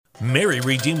Mary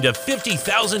redeemed a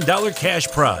 $50,000 cash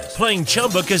prize playing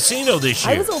Chumba Casino this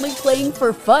year. I was only playing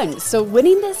for fun, so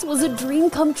winning this was a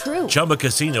dream come true. Chumba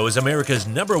Casino is America's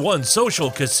 #1 social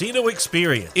casino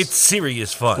experience. It's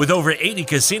serious fun. With over 80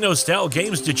 casino-style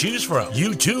games to choose from,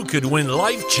 you too could win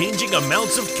life-changing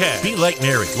amounts of cash. Be like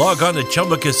Mary. Log on to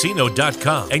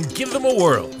ChumbaCasino.com and give them a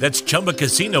whirl. That's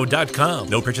ChumbaCasino.com.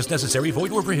 No purchase necessary.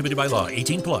 Void where prohibited by law.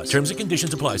 18+. Terms and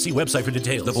conditions apply. See website for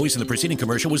details. The voice in the preceding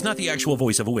commercial was not the actual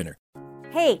voice of a winner.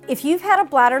 Hey, if you've had a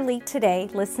bladder leak today,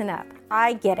 listen up.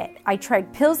 I get it. I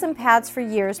tried pills and pads for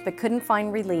years but couldn't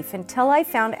find relief until I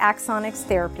found Axonics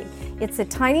Therapy. It's a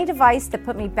tiny device that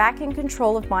put me back in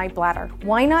control of my bladder.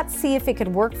 Why not see if it could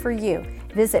work for you?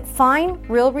 Visit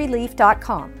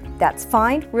findrealrelief.com. That's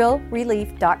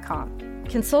findrealrelief.com.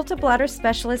 Consult a bladder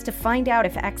specialist to find out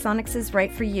if Axonics is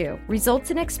right for you.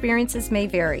 Results and experiences may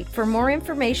vary. For more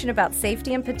information about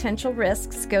safety and potential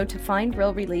risks, go to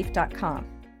findrealrelief.com.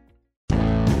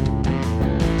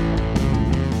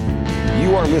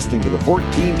 You are listening to the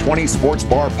 1420 Sports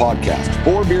Bar Podcast.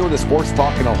 4 beer with a sports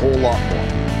talk and a whole lot more.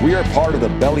 We are part of the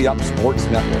Belly Up Sports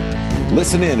Network.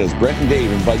 Listen in as Brent and Dave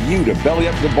invite you to belly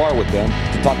up to the bar with them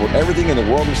to talk about everything in the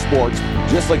world of sports,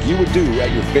 just like you would do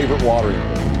at your favorite watering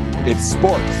hole. It's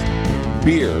sports,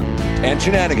 beer, and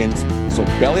shenanigans, so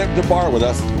belly up to the bar with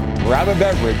us, grab a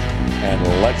beverage, and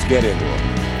let's get into it.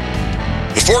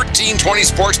 The 1420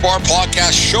 Sports Bar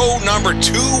Podcast, show number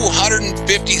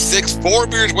 256, 4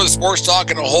 beers with a sports talk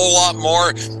and a whole lot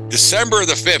more, December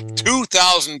the 5th,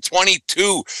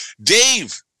 2022.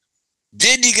 Dave,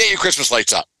 did you get your Christmas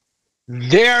lights up?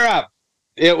 They're up.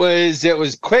 It was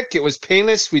quick. It was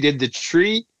painless. We did the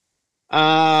tree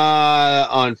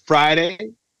on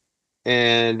Friday.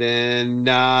 And then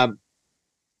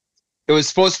it was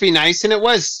supposed to be nice, and it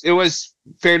was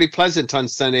fairly pleasant on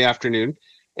Sunday afternoon.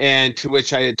 And to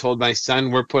which I had told my son,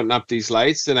 we're putting up these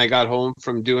lights. And I got home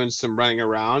from doing some running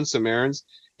around, some errands.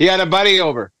 He had a buddy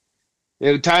over.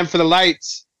 It was time for the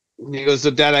lights. And he goes,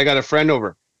 Dad, I got a friend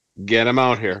over. Get him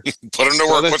out here. Put him to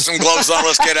work. Put some gloves on.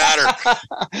 Let's get at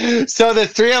her. So the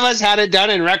three of us had it done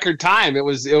in record time. It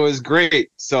was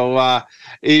great. So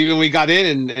even we got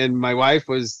in, and my wife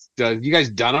was, you guys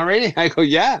done already? I go,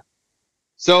 yeah.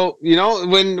 So,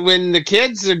 when the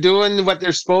kids are doing what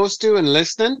they're supposed to and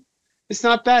listening, it's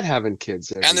not bad having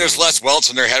kids. And there's less welts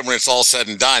in their head when it's all said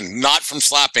and done. Not from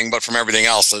slapping, but from everything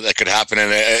else that could happen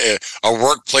in a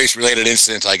workplace-related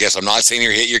incident, I guess. I'm not saying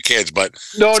you hit your kids, but...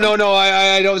 No,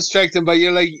 I don't strike them, but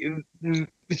you're like...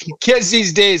 Kids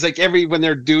these days, like when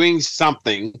they're doing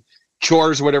something,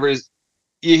 chores, whatever it is,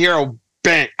 you hear a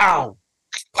bang, ow!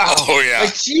 Oh, yeah.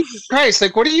 Like, Jesus Christ,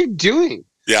 like, what are you doing?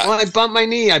 Yeah. Well, I bumped my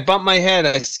knee, I bumped my head,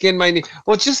 I skinned my knee.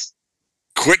 Well, just...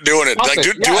 Quit doing it. Like,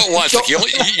 do it once. Like, you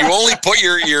only put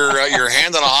your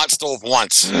hand on a hot stove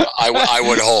once. I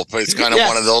would hope. It's kind of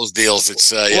one of those deals.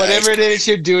 It's whatever it is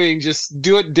you're doing, just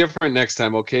do it different next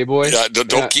time, okay, boy? Yeah,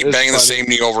 don't keep banging the same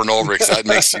knee over and over because that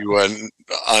makes you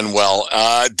unwell.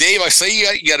 Dave, I say you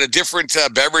got a different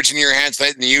beverage in your hands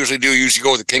tonight than you usually do. You usually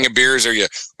go with the king of beers, or you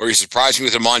surprised me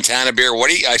with a Montana beer.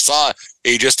 I saw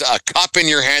just a cup in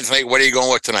your hands tonight. What are you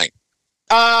going with tonight?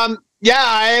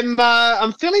 Yeah,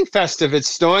 I'm feeling festive. It's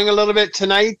snowing a little bit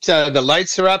tonight. The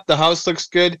lights are up. The house looks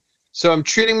good. So I'm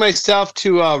treating myself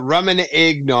to rum and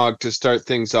eggnog to start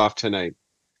things off tonight.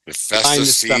 The festive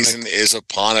season is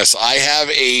upon us. I have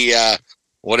a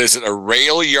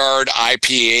Rail Yard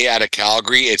IPA out of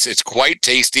Calgary. It's quite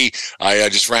tasty. I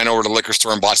just ran over to the liquor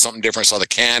store and bought something different. Saw the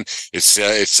can. It's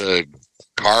a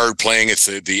card playing. It's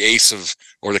the ace of,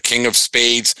 or the king of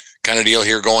spades kind of deal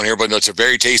going here, but no, it's a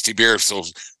very tasty beer. So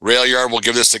Rail Yard, we'll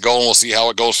give this a go, and we'll see how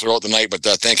it goes throughout the night. But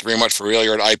thank you very much for Rail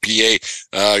Yard IPA.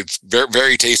 It's very,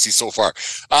 very tasty so far.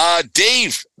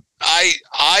 Dave, I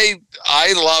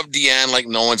love Deanne like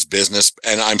no one's business,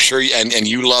 and I'm sure and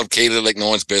you love Kayla like no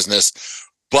one's business.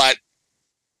 But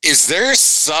is there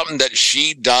something that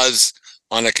she does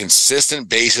on a consistent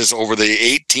basis over the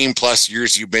 18 plus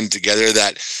years you've been together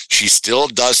that she still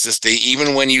does this day,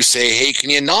 even when you say, hey, can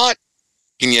you not?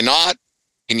 Can you not?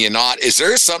 Can you not? Is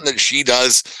there something that she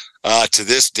does to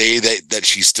this day that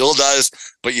she still does,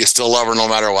 but you still love her no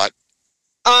matter what?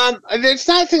 There's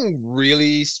nothing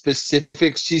really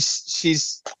specific.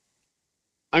 She's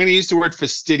I'm going to use the word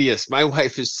fastidious. My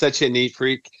wife is such a neat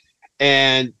freak.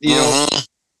 And,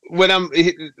 when I'm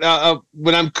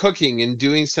cooking and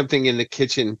doing something in the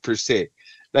kitchen per se,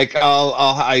 like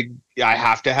I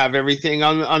have to have everything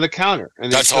on the counter.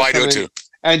 And that's how I do it too.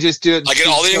 And just do it. I get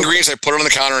all the ingredients, I put it on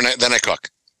the counter, and then I cook.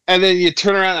 And then you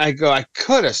turn around and I go, I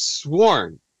could have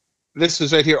sworn this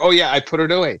was right here. Oh, yeah, I put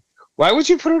it away. Why would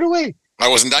you put it away? I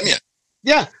wasn't done yet.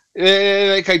 Yeah.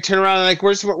 Like I turn around and like,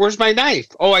 where's my knife?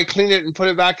 Oh, I cleaned it and put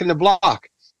it back in the block.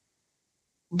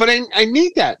 But I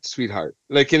need that, sweetheart.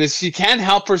 Like, and she can't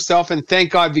help herself, and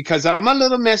thank God, because I'm a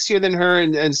little messier than her,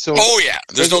 and so. Oh yeah,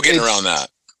 there's no getting around that.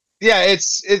 Yeah,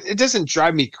 it doesn't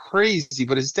drive me crazy,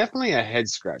 but it's definitely a head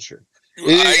scratcher.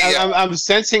 I'm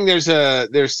sensing there's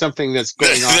something that's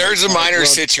going on. There's a minor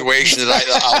situation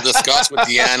that I'll discuss with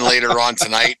Deanne later on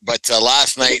tonight. But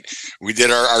last night we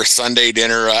did our Sunday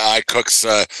dinner. I cooked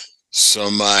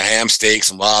some ham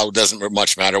steaks, and it doesn't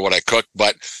much matter what I cook.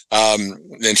 But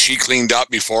then she cleaned up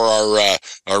before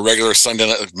our regular Sunday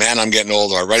night. Man, I'm getting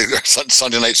old. Our regular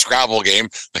Sunday night Scrabble game.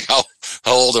 Like how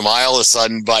old am I all of a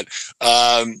sudden? But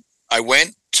I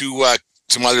went to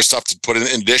some other stuff to put in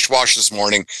the dishwasher this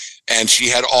morning, and she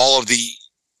had all of the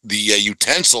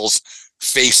utensils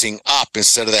facing up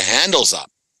instead of the handles up.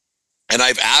 And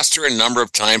I've asked her a number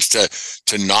of times to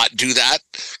not do that,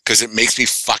 because it makes me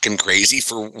fucking crazy.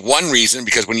 For one reason,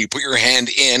 because when you put your hand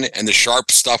in and the sharp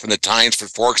stuff and the tines for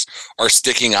forks are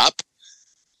sticking up,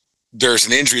 there's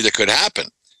an injury that could happen.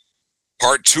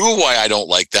 Part two of why I don't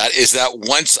like that is that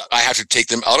once I have to take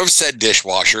them out of said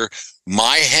dishwasher,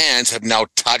 my hands have now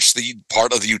touched the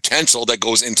part of the utensil that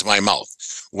goes into my mouth,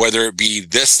 whether it be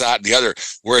this, that, the other.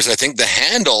 Whereas I think the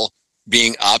handle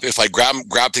being up, if I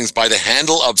grab things by the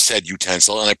handle of said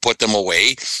utensil and I put them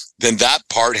away, then that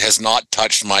part has not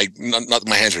touched not that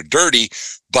my hands are dirty,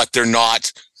 but they're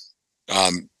not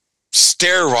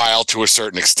sterile to a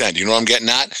certain extent. You know what I'm getting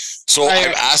at? So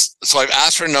I've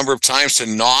asked her a number of times to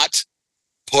not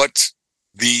put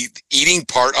the eating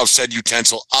part of said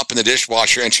utensil up in the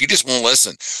dishwasher, and she just won't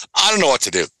listen. I don't know what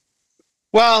to do.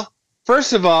 Well,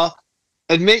 first of all,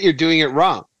 admit you're doing it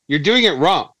wrong. You're doing it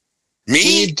wrong.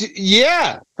 Me?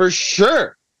 Yeah, for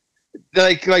sure.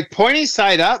 Like pointy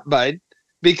side up, bud.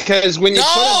 Because when you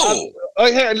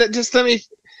just let me.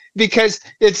 Because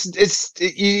it's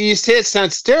you say it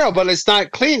sounds sterile, but it's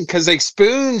not clean. Because like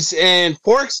spoons and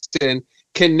forks can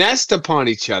nest upon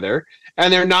each other,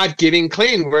 and they're not getting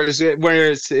clean. Whereas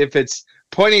if it's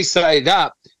pointy side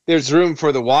up, there's room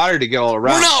for the water to go all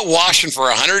around. We're not washing for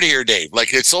 100 here, Dave.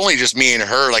 Like, it's only just me and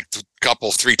her, like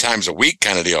a three times a week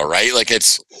kind of deal, right? Like,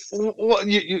 it's. Well,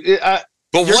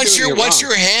 but once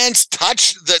your hands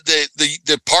touch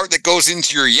the part that goes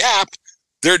into your yap,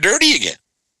 they're dirty again.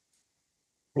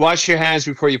 Wash your hands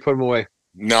before you put them away.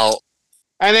 No.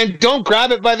 And then don't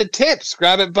grab it by the tips.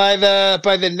 Grab it by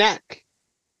the neck.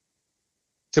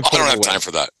 I don't have time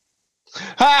for that.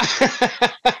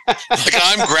 Like,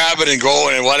 I'm grabbing and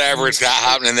going and whatever it's got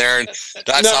happening there, and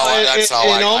that's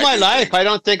how. In all my life, I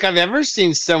don't think I've ever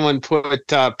seen someone put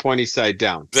pointy side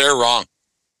down. They're wrong.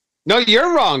 No,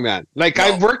 you're wrong, man. Like, no.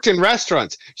 I've worked in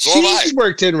restaurants. She's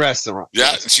worked in restaurants.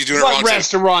 Yeah, she's doing it wrong. What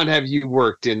restaurant have you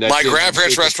worked in? My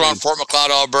grandparents' restaurant, Fort McLeod,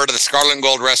 Alberta, the Scarlet and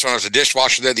Gold restaurant. I was a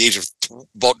dishwasher there at the age of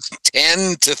about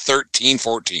 10 to 13,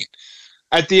 14.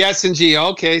 At the S&G,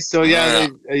 okay. So, yeah,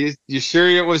 you sure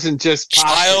it wasn't just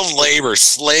child labor,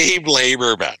 slave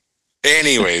labor, man.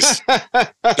 Anyways,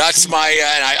 that's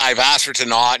my. I've asked her to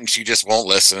not, and she just won't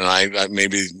listen. And I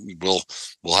maybe we'll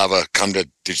have a come to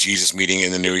Jesus meeting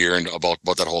in the new year and about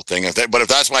that whole thing. But if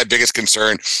that's my biggest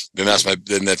concern, then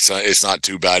it's not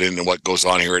too bad in what goes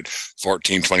on here at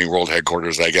 1420 World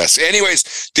Headquarters, I guess.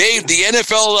 Anyways, Dave, the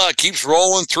NFL keeps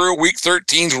rolling through. Week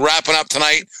 13's wrapping up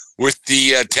tonight with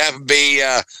the Tampa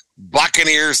Bay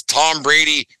Buccaneers, Tom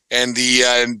Brady, and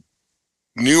the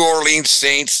New Orleans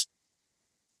Saints.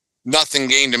 Nothing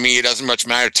gained to me. It doesn't much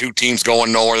matter. Two teams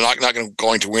going nowhere. They're not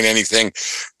going to win anything.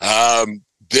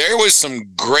 There was some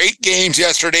great games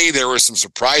yesterday. There were some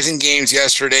surprising games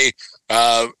yesterday.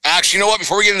 Actually, you know what?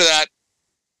 Before we get into that,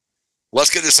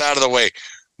 let's get this out of the way.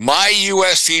 My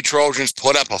USC Trojans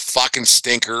put up a fucking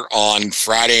stinker on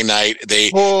Friday night.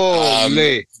 They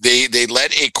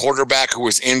let a quarterback who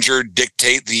was injured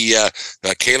dictate the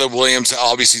Caleb Williams.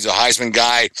 Obviously, he's a Heisman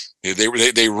guy.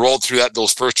 They rolled through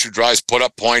those first two drives, put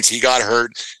up points. He got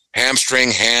hurt,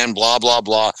 hamstring, hand, blah blah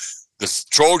blah. The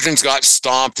Trojans got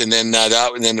stomped, and then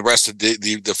the rest of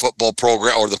the football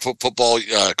program or the football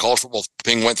college football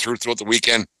thing went throughout the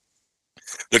weekend.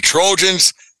 The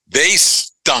Trojans, they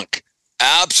stunk.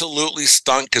 Absolutely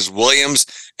stunk because Williams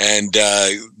and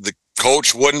the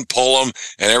coach wouldn't pull him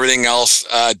and everything else.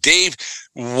 Dave,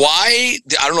 why?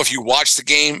 I don't know if you watched the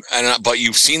game, but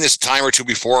you've seen this a time or two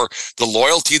before. The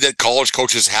loyalty that college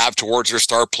coaches have towards their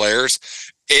star players,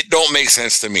 it don't make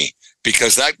sense to me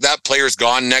because that player's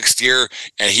gone next year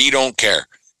and he don't care.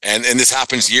 And this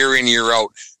happens year in, year out.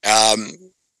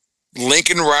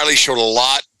 Lincoln Riley showed a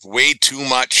lot, way too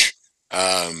much.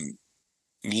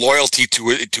 Loyalty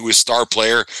to his star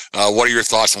player. What are your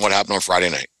thoughts on what happened on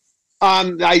Friday night?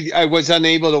 I was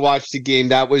unable to watch the game.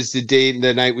 That was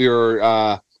the night we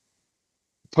were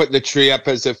putting the tree up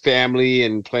as a family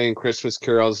and playing Christmas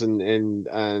carols and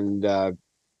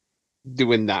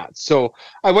doing that. So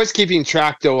I was keeping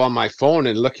track though on my phone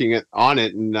and looking on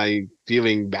it, and I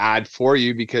feeling bad for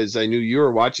you because I knew you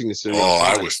were watching this.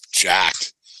 I was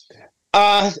jacked.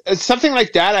 Something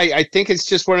like that. I think it's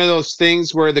just one of those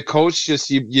things where the coach just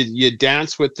you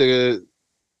dance with the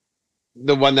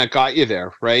one that got you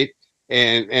there, right?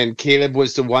 And Caleb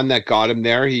was the one that got him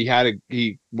there. He had a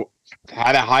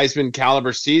Heisman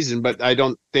caliber season, but I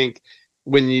don't think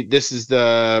this is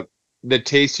the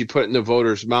taste you put in the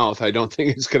voter's mouth, I don't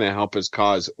think it's going to help his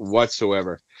cause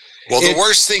whatsoever. Well, the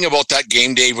worst thing about that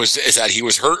game, Dave, is that he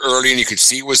was hurt early, and you could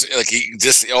see it was like he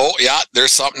just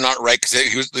there's something not right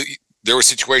because there were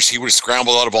situations he would have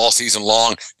scrambled out of all season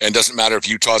long, and it doesn't matter if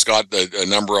Utah's got the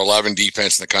number 11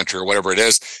 defense in the country or whatever it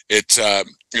is.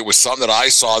 It was something that I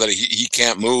saw that he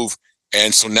can't move.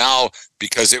 And so now,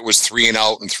 because it was 3 and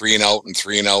out and 3 and out and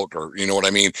 3 and out, or you know what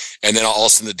I mean, and then all of a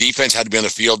sudden the defense had to be on the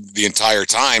field the entire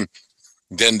time.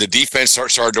 Then the defense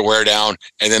started to wear down,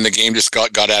 and then the game just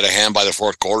got out of hand by the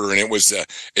fourth quarter. And it was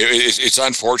it's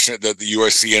unfortunate that the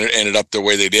USC ended up the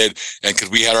way they did, and because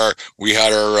we had our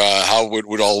how it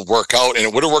would all work out, and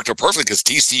it would have worked out perfectly because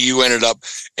TCU ended up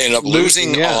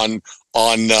losing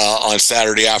on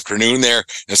Saturday afternoon there,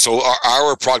 and so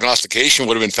our prognostication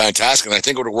would have been fantastic, and I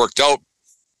think it would have worked out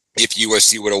if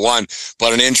USC would have won.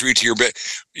 But an injury to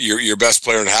your best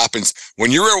player, it happens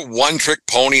when you're a one-trick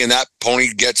pony and that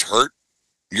pony gets hurt.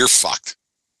 You're fucked.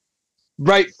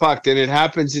 Right, fucked, and it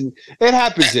happens in every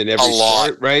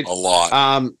sport, right? A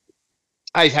lot.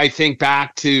 I think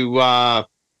back to I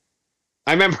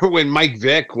remember when Mike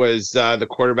Vick was the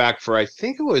quarterback for, I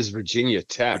think it was Virginia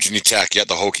Tech. Virginia Tech, the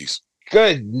Hokies.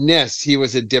 Goodness, he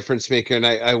was a difference maker, and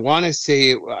I want to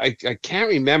say I can't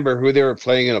remember who they were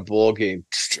playing in a bowl game,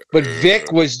 but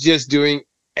Vick was just doing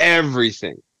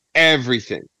everything.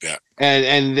 Yeah.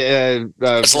 And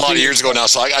that's a lot of years ago now,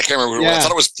 so I can't remember. Yeah. I thought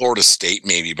it was Florida State,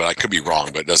 maybe, but I could be wrong.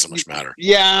 But it doesn't much matter.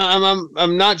 Yeah,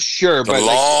 I'm not sure, but a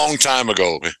long time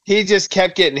ago, he just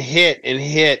kept getting hit, and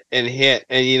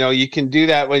you can do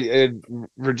that with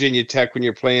Virginia Tech when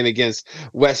you're playing against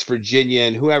West Virginia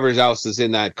and whoever else is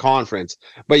in that conference,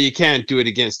 but you can't do it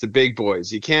against the big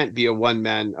boys. You can't be a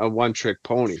one-trick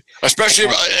pony, especially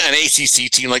an ACC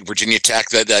team like Virginia Tech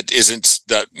that's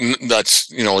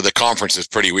the conference is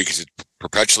pretty weak. It's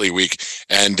perpetually weak,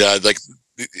 and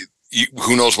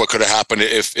who knows what could have happened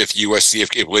if USC,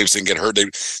 if Williams didn't get hurt. I'm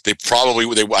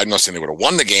not saying they would have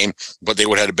won the game, but they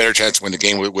would have had a better chance to win the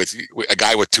game with a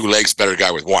guy with 2 legs, better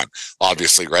guy with 1,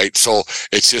 obviously, right? So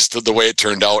it's just the way it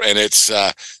turned out, and it's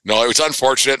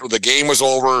unfortunate. The game was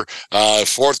over.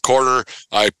 Fourth quarter,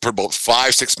 I put about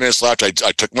 5-6 minutes left. I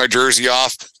took my jersey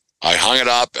off. I hung it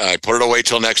up and I put it away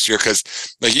till next year because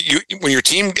when your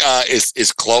team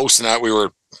is close, and we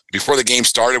were before the game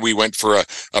started, we went for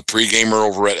a pre-gamer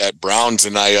over at Brown's,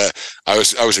 and I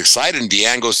was excited. And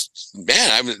Deanne goes, "Man,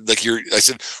 I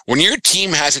said, when your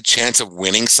team has a chance of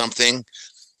winning something,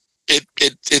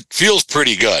 it feels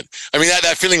pretty good. I mean,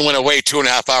 that feeling went away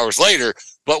 2.5 hours later.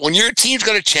 But when your team's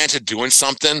got a chance of doing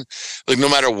something, like no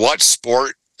matter what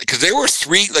sport, because there were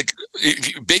 3, like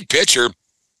big picture."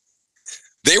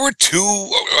 They were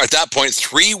 2, at that point,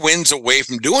 3 wins away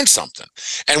from doing something.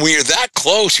 And when you're that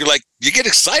close, you get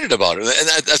excited about it. And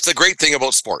that's the great thing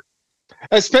about sport.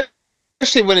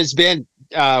 Especially when it's been,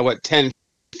 10,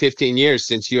 15 years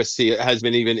since USC has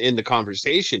been even in the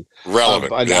conversation.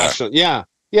 Relevant. National. Yeah.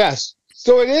 Yes.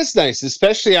 So it is nice,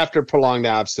 especially after prolonged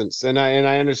absence. And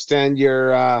I understand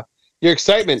your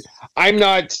excitement. I'm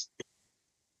not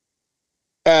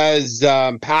as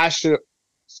passionate.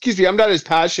 I'm not as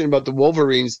passionate about the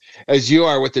Wolverines as you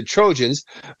are with the Trojans,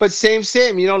 but same.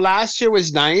 Last year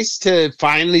was nice to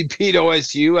finally beat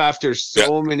OSU after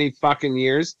so many fucking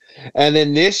years. And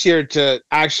then this year to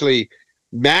actually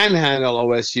manhandle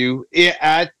OSU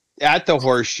at the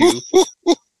Horseshoe.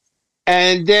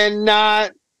 And then,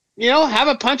 have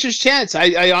a puncher's chance.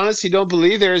 I honestly don't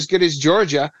believe they're as good as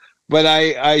Georgia, but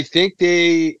I think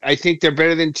they're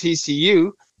better than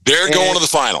TCU. They're going to the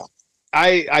final.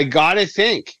 I gotta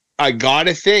think,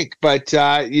 but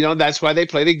that's why they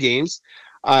play the games,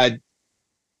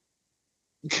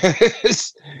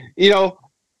 because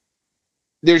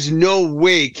there's no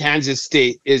way Kansas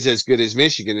State is as good as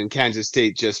Michigan, and Kansas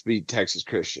State just beat Texas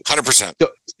Christian. 100%.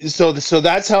 So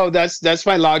that's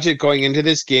my logic going into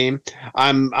this game.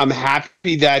 I'm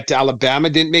happy that Alabama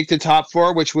didn't make the top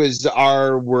 4, which was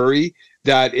our worry.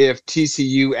 That if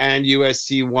TCU and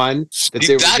USC won, that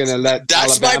they were going to let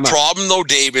That's Alabama. My problem, though,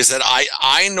 Dave, is that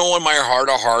I know in my heart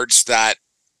of hearts that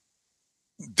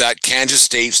that Kansas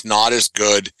State's not as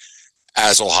good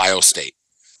as Ohio State.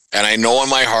 And I know in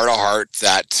my heart of heart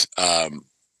that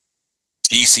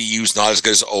TCU's not as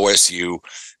good as OSU,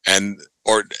 and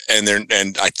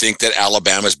I think that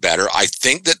Alabama's better. I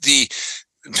think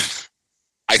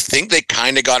they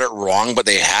kind of got it wrong, but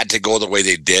they had to go the way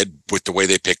they did with the way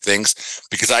they picked things,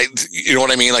 because you know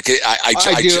what I mean? Like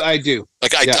I do.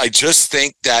 Like I just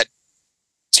think that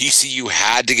TCU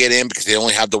had to get in because they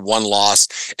only have the one loss,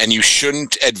 and you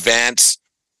shouldn't advance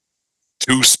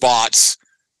 2 spots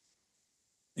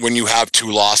when you have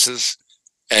 2 losses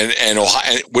and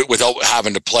Ohio without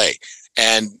having to play.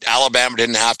 And Alabama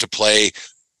didn't have to play.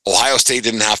 Ohio State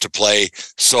didn't have to play.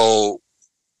 So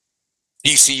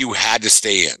TCU had to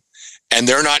stay in, and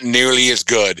they're not nearly as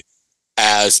good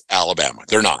as Alabama.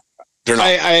 They're not.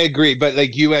 I agree, but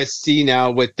like USC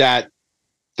now with that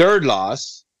 3rd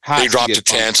loss, they dropped to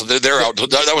 10, so they're out.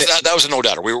 That was a no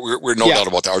doubt. We're no doubt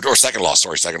about that. Or second loss.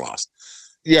 Sorry, second loss.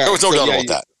 Yeah, there was no doubt about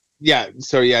that. Yeah,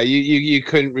 so you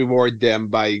couldn't reward them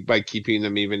by keeping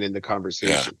them even in the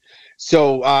conversation. Yeah.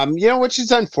 So which is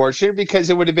unfortunate,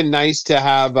 because it would have been nice to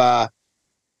have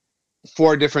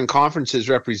 4 different conferences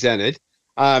represented.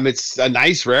 It's a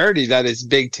nice rarity that it's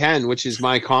Big Ten, which is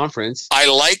my conference. I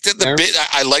like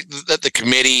that the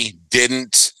committee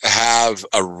didn't have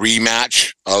a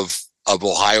rematch of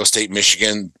Ohio State,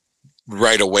 Michigan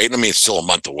right away. I mean, it's still a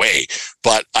month away,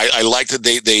 but I like that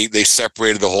they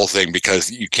separated the whole thing,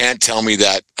 because you can't tell me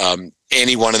that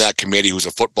anyone in that committee who's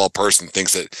a football person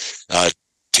thinks that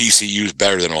TCU is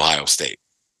better than Ohio State.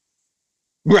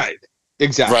 Right.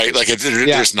 Exactly. Right. Like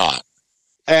there's not.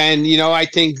 And, I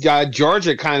think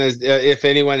Georgia kind of, if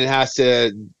anyone has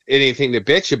anything to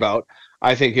bitch about,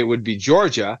 I think it would be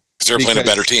Georgia. They're playing a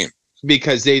better team.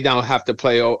 Because they now have to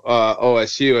play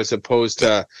OSU as opposed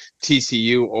to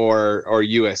TCU or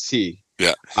USC.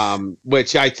 Yeah.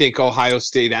 Which I think Ohio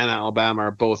State and Alabama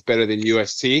are both better than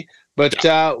USC. But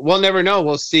we'll never know.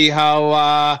 We'll see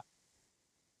how.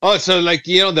 So like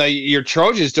your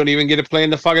Trojans don't even get to play in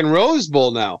the fucking Rose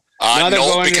Bowl now.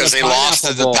 No, because they lost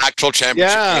to the Pac-12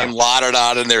 championship game,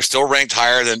 and they're still ranked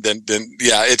higher than.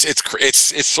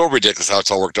 It's so ridiculous how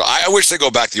it's all worked out. I wish they go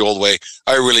back the old way.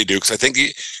 I really do, because I think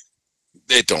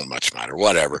it don't much matter.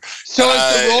 Whatever. So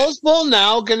is the Rose Bowl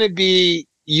now going to be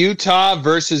Utah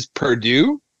versus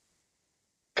Purdue?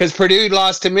 Because Purdue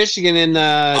lost to Michigan in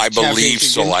the. I believe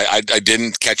so. I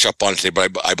didn't catch up on it today,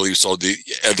 but I believe so.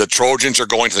 The Trojans are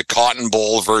going to the Cotton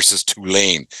Bowl versus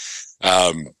Tulane.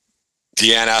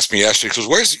 Deanne asked me yesterday,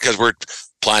 because we're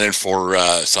planning for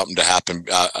something to happen.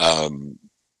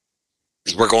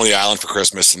 We're going to the island for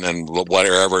Christmas, and then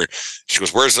whatever. She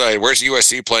goes, "Where's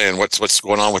USC playing? What's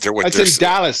going on with their?" It's in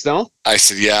Dallas, no? I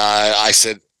said, "Yeah." I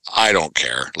said, "I don't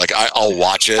care. Like I'll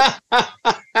watch it.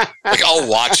 I'll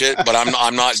watch it, but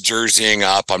I'm not jerseying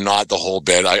up. I'm not the whole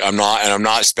bit. I'm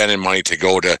not spending money to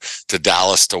go to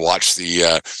Dallas to watch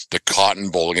the Cotton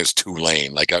Bowl against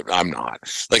Tulane. Like I'm not.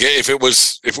 Like if it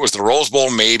was the Rose Bowl,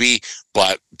 maybe,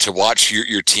 but to watch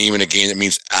your team in a game that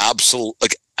means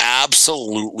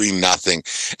absolutely nothing.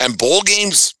 And bowl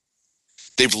games,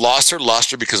 they've lost their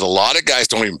luster because a lot of guys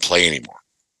don't even play anymore.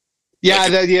 Yeah,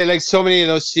 like so many of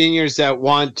those seniors that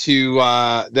want to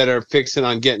that are fixing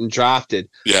on getting drafted.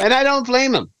 Yeah, and I don't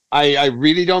blame them. I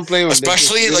really don't blame them.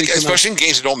 Especially in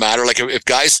games that don't matter. Like if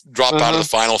guys drop out of the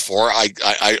Final Four,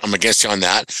 I'm against you on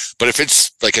that. But if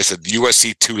it's like I said,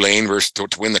 USC Tulane versus to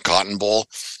win the Cotton Bowl,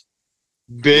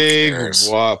 big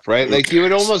whoop, right? Like you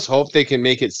would almost hope they can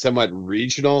make it somewhat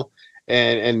regional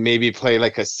and maybe play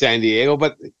like a San Diego.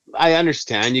 But I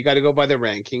understand you got to go by the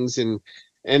rankings and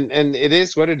it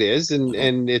is what it is,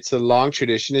 and it's a long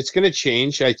tradition. It's going to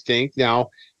change, I think. Now,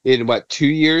 in 2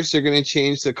 years, they're going to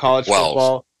change the college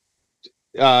football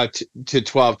to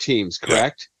 12 teams,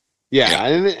 correct? Yeah.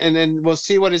 And then we'll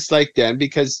see what it's like then,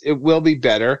 because it will be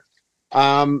better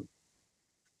to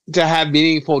have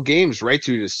meaningful games right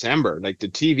through December. Like the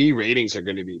TV ratings are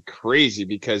going to be crazy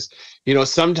because,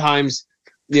 sometimes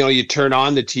you turn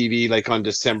on the TV like on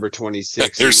December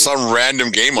 26th. There's some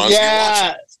random game on.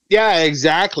 Yeah,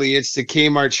 exactly. It's the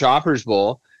Kmart Shoppers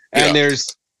Bowl, and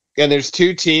there's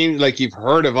 2 teams, like you've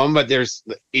heard of them, but there's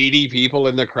 80 people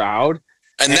in the crowd.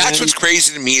 And that's what's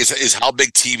crazy to me is how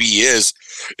big TV is.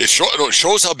 It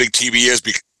shows how big TV is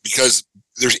because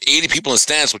there's 80 people in the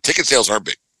stands, so ticket sales aren't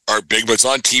big, but it's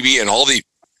on TV, and all the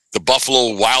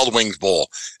Buffalo Wild Wings Bowl,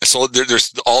 and so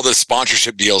there's all the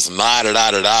sponsorship deals and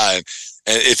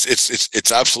and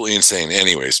it's absolutely insane.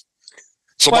 Anyways.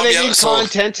 So, well, they need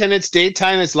content, and it's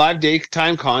daytime. It's live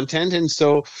daytime content, and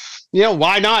so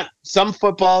why not? Some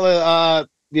football,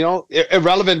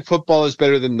 irrelevant football is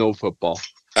better than no football.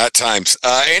 At times.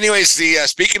 Anyways, the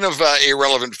speaking of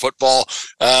irrelevant football,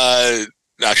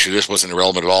 actually, this wasn't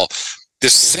irrelevant at all. The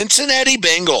Cincinnati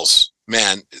Bengals,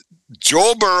 man,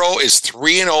 Joe Burrow is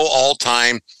 3-0 all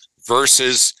time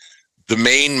versus the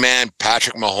main man,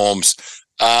 Patrick Mahomes.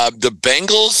 The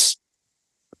Bengals,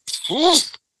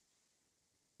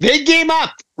 they game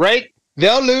up, right?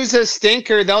 They'll lose a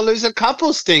stinker. They'll lose a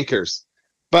couple stinkers.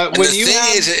 But and when the you thing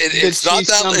have is, it's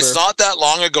not that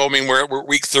long ago. I mean, we're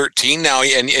week 13 now,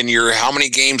 and you're how many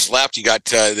games left? You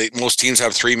got most teams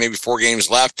have 3, maybe 4 games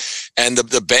left, and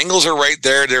the Bengals are right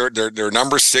there. They're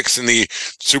number 6 in the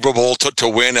Super Bowl to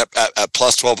win at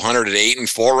plus 1,200 at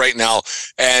 8-4 right now,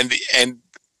 and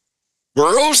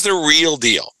Burrow's the real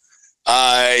deal.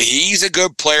 He's a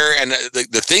good player, and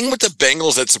the thing with the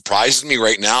Bengals that surprises me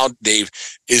right now, Dave,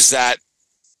 is that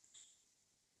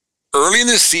early in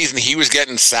this season, he was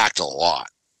getting sacked a lot,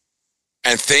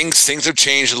 and things have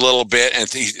changed a little bit, and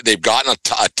they've gotten a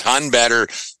ton better.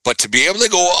 But to be able to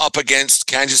go up against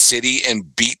Kansas City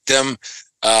and beat them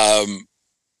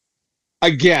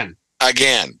again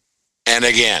and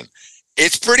again,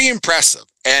 it's pretty impressive.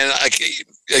 And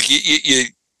you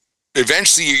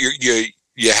eventually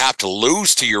you have to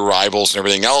lose to your rivals and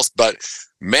everything else. But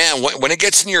man, when it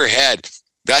gets in your head,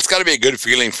 that's got to be a good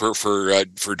feeling for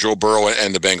Joe Burrow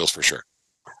and the Bengals for sure.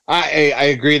 I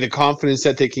agree. The confidence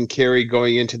that they can carry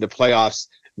going into the playoffs,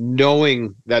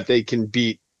 knowing that they can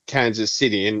beat Kansas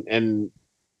City, and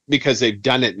because they've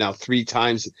done it now 3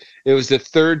 times. It was the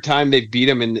 3rd time they beat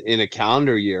them in a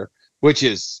calendar year, which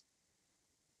is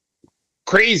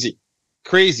crazy.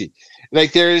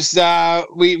 Like there's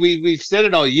we've said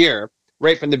it all year,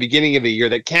 right from the beginning of the year,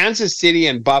 that Kansas City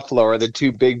and Buffalo are the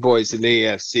 2 big boys in the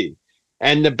AFC.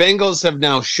 And the Bengals have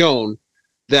now shown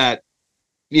that,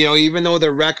 even though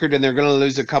their record and they're going to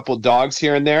lose a couple dogs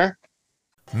here and there,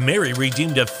 Mary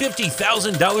redeemed a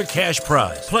 $50,000 cash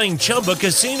prize playing Chumba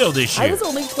Casino this year. I was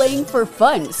only playing for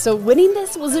fun, so winning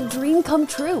this was a dream come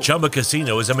true. Chumba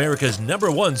Casino is America's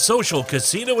 #1 social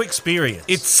casino experience.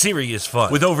 It's serious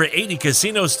fun. With over 80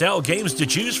 casino-style games to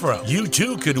choose from, you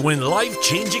too could win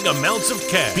life-changing amounts of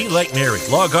cash. Be like Mary.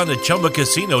 Log on to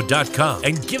ChumbaCasino.com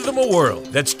and give them a whirl.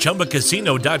 That's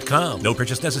ChumbaCasino.com. No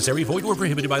purchase necessary. Void or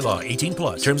prohibited by law. 18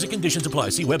 plus. Terms and conditions apply.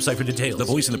 See website for details. The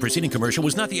voice in the preceding commercial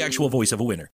was not the actual voice of a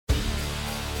winner.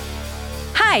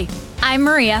 Hi, I'm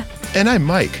Maria. And I'm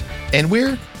Mike. And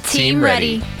we're Team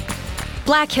Ready.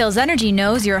 Black Hills Energy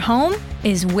knows your home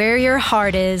is where your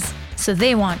heart is, so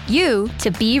they want you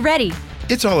to be ready.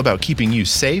 It's all about keeping you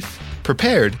safe,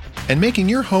 prepared, and making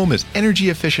your home as energy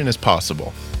efficient as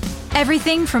possible.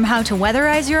 Everything from how to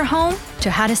weatherize your home to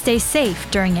how to stay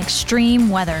safe during extreme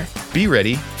weather. Be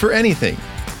ready for anything.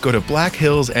 Go to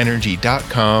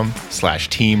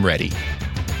blackhillsenergy.com/Team Ready.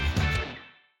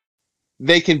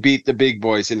 They can beat the big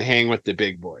boys and hang with the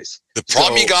big boys. The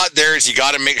problem you got there is you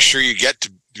got to make sure you get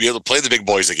to be able to play the big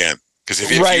boys again. Because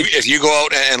if you go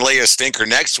out and lay a stinker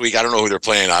next week, I don't know who they're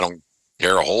playing. I don't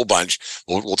care a whole bunch.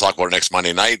 We'll talk about it next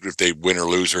Monday night if they win or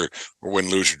lose or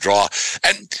win, lose or draw.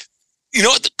 And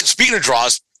speaking of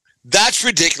draws, that's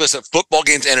ridiculous that football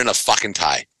games end in a fucking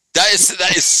tie. That is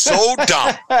so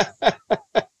dumb.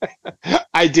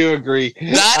 I do agree.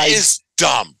 That is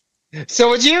dumb. So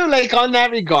would you, on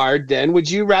that regard, then,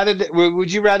 would you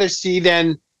rather see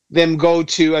them go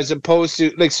to, as opposed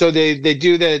to, so they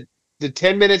do the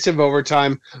 10 minutes of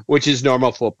overtime, which is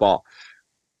normal football.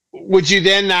 Would you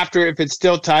then, after, if it's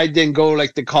still tied, then go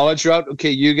the college route? Okay,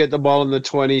 you get the ball in the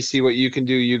 20, see what you can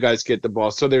do. You guys get the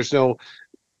ball. So there's no,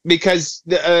 because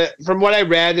from what I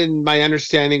read and my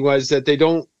understanding was that they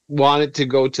don't want it to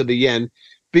go to the end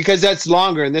because that's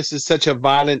longer. And this is such a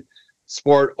violent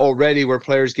sport already where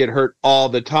players get hurt all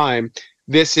the time.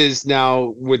 This is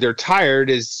now where they're tired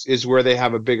is where they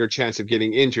have a bigger chance of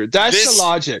getting injured. That's the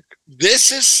logic.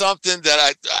 This is something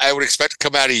that I would expect to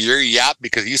come out of your yap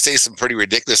because you say some pretty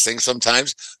ridiculous things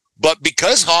sometimes. But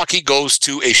because hockey goes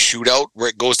to a shootout where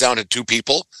it goes down to 2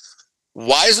 people,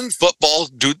 why doesn't football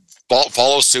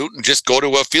follow suit and just go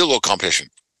to a field goal competition?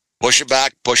 Push it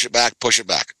back, push it back, push it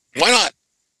back. Why not?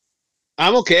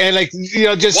 I'm okay.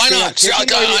 Just why not?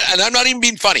 And I'm not even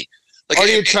being funny. Or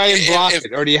do you try and block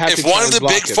it? Or do you have to try and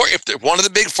block it? If one of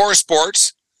the big 4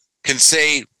 sports can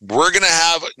say, we're going to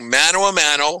have mano a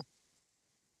mano,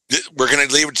 we're going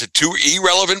to leave it to 2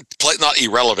 not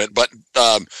irrelevant, but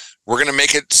we're going to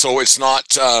make it so it's not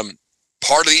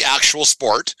part of the actual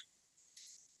sport.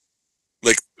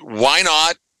 Why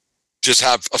not just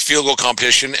have a field goal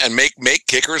competition and make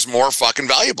kickers more fucking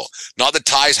valuable? Not that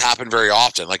ties happen very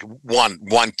often. One.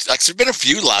 There's been a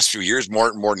few the last few years,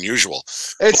 more than usual.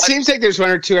 It seems like there's 1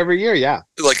 or 2 every year. Yeah.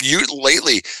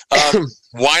 Lately.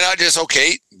 Why not just,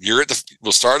 okay,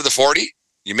 we'll start at the 40.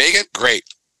 You make it, great.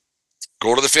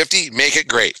 Go to the 50, make it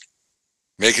great.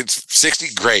 Make it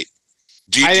 60, great.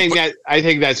 I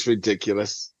think that's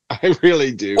ridiculous. I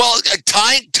really do. Well,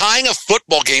 tying a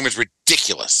football game is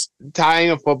ridiculous.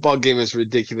 Tying a football game is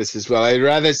ridiculous as well. I'd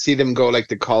rather see them go like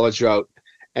the college route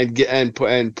and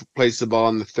place the ball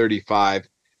on the 35,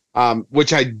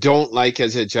 which I don't like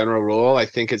as a general rule. I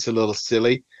think it's a little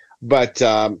silly, but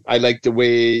I like the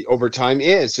way overtime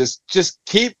is. Just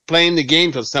keep playing the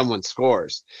game till someone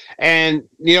scores, and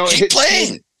keep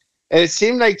playing. It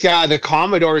seemed like the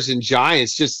Commodores and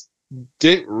Giants just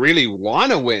didn't really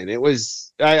want to win. It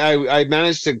was I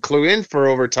managed to clue in for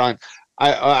overtime.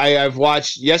 I've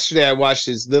watched yesterday. I watched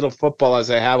as little football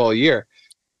as I have all year,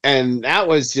 and that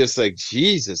was just like,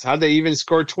 Jesus, how'd they even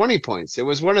score 20 points? It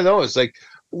was one of those, like,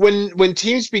 when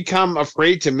teams become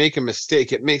afraid to make a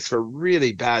mistake, it makes for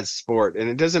really bad sport. And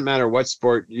it doesn't matter what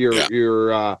sport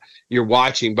you're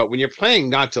watching, but when you're playing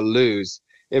not to lose,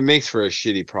 it makes for a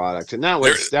shitty product. And that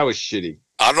was shitty.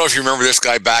 I don't know if you remember this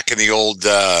guy back in the old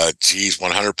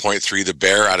 100.3 The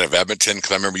Bear out of Edmonton,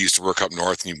 because I remember he used to work up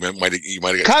north, and you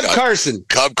might have Cub Carson.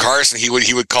 Cub Carson. He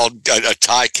would call a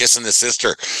tie kissing the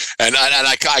sister, and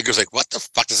I goes like, what the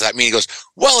fuck does that mean? He goes,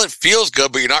 well, it feels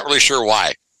good, but you're not really sure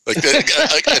why. Like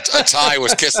a tie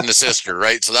was kissing the sister,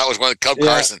 right? So that was one of Cub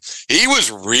Carson. He was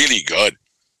really good.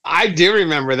 I do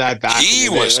remember that back. He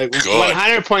was good.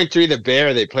 100.3 The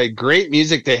Bear. They played great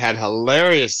music. They had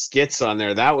hilarious skits on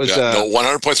there. That was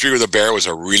 100.3 The Bear was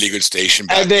a really good station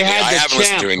back. And they had the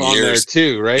Champ on there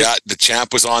too, right? Yeah, the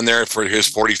Champ was on there for his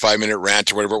 45-minute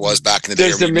rant or whatever it was back in the day.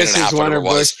 There's the Mrs. Warner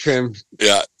Bush trim.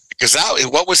 Yeah, because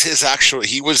what was his actual?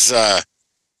 He was.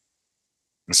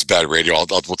 It's bad radio.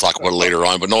 We'll talk about it later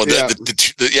on. But no,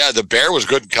 the Bear was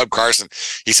good. Cub Carson.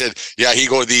 He said,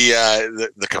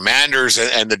 the Commanders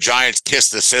and the Giants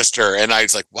kissed the sister, and I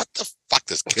was like, what the fuck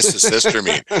does kiss the sister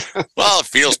mean? Well, it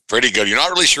feels pretty good. You're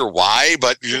not really sure why,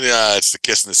 but it's the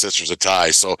kissing the sister's a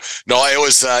tie. So no, it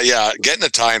was getting a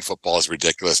tie in football is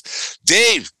ridiculous.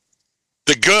 Dave,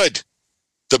 the good,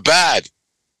 the bad,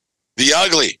 the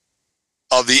ugly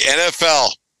of the NFL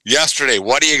yesterday.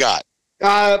 What do you got?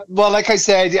 Well, like I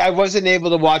said, I wasn't able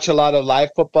to watch a lot of live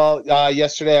football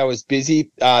yesterday. I was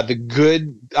busy. The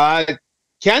good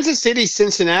Kansas City,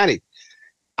 Cincinnati.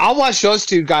 I'll watch those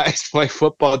two guys play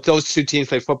football. Those two teams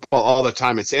play football all the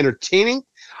time. It's entertaining.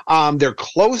 They're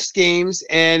close games,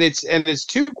 and it's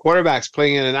two quarterbacks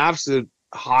playing at an absolute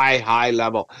high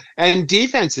level, and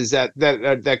defenses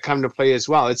that come to play as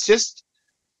well. It's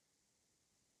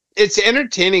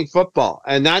entertaining football,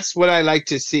 and that's what I like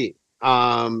to see.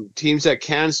 Teams that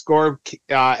can score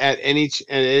at any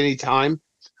time.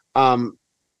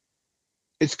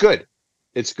 It's good.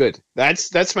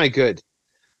 That's my good.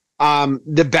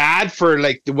 The bad for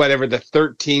like whatever the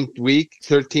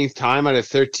 13th time out of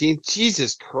 13.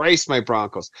 Jesus Christ, my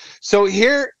Broncos. So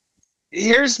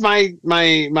here's my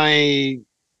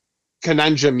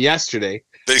conundrum yesterday.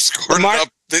 They scored enough.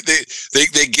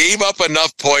 They gave up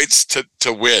enough points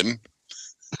to win.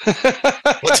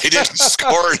 But they didn't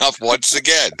score enough once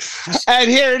again. And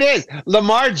here it is.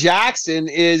 Lamar Jackson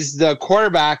is the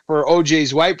quarterback for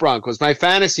OJ's White Broncos, my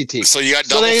fantasy team. So you got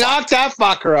so they knocked that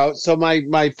fucker out. So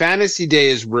my fantasy day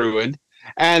is ruined.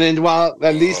 And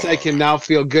at least I can now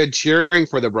feel good cheering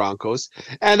for the Broncos.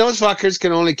 And those fuckers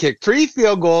can only kick 3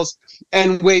 field goals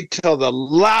and wait till the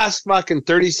last fucking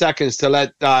 30 seconds to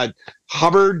let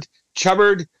Chubbard,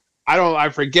 I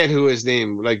forget who his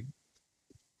name, like,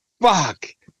 fuck.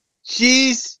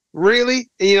 Jeez, really?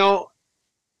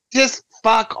 Just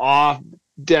fuck off,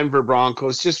 Denver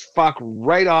Broncos. Just fuck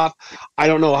right off. I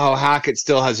don't know how Hackett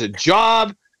still has a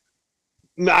job.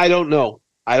 I don't know,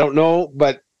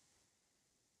 but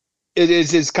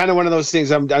it's kind of one of those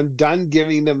things. I'm done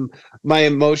giving them my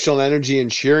emotional energy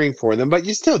and cheering for them, but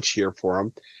you still cheer for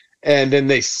them. And then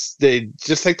they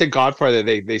just like the Godfather,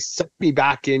 they sucked me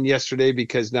back in yesterday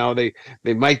because now they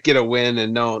might get a win.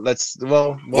 And what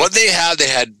they had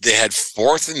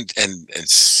 4th and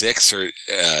 6 or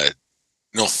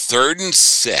 3rd and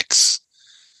 6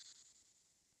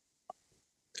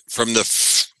 from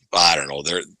the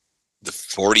the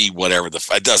 40 whatever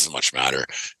it doesn't much matter.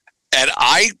 And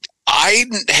I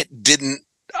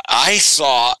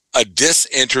saw a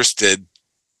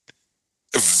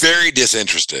very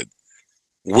disinterested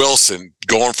Wilson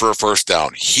going for a first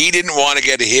down. He didn't want to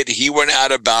get a hit. He went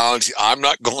out of bounds. I'm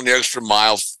not going the extra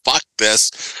mile. Fuck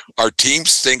this. Our team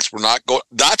thinks we're not going.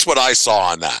 That's what I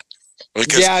saw on that.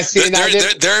 Because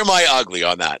they're my ugly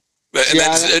on that.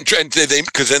 And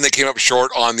because then they came up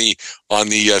short on the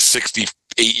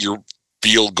 68-year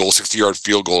field goal, 60-yard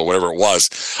field goal, or whatever it was.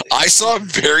 I saw a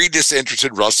very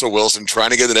disinterested Russell Wilson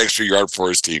trying to get an extra yard for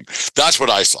his team. That's what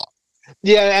I saw.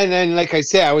 Yeah, and then like I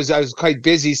said, I was quite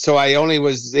busy, so I only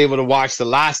was able to watch the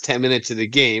last 10 minutes of the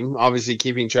game, obviously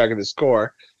keeping track of the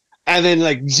score, and then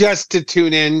like just to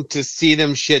tune in to see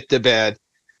them shit the bed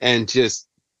and just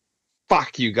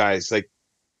fuck you guys, like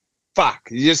fuck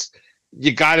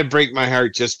you got to break my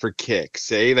heart just for kicks,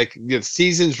 eh? Like the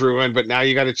season's ruined, but now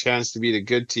you got a chance to beat a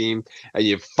good team, and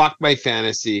you fucked my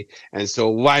fantasy, and so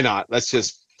why not? Let's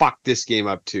just fuck this game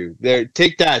up too. There,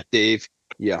 take that, Dave.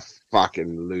 You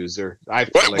fucking loser.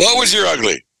 What was your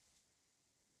ugly?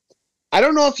 I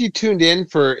don't know if you tuned in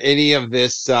for any of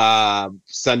this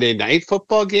Sunday night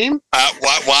football game.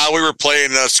 While we were playing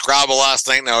Scrabble last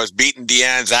night, and I was beating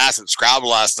Deanne's ass at Scrabble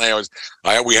last night,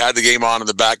 we had the game on in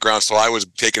the background, so I was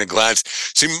taking a glance.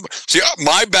 See,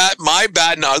 my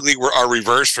bad and ugly are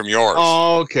reversed from yours.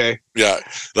 Oh, okay. Yeah,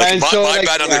 like my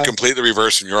bad and ugly completely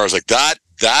reversed from yours. Like that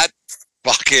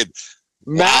fucking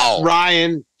Matt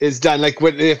Ryan is done. Like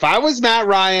if I was Matt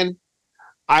Ryan,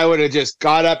 I would have just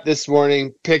got up this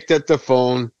morning, picked up the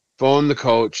phone, phoned the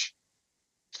coach,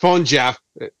 phoned Jeff.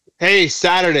 Hey,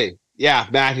 Saturday. Yeah,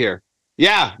 Matt here.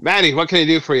 Yeah, Matty, what can I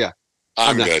do for you?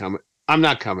 I'm not good. coming. I'm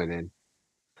not coming in.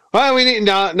 Well, we need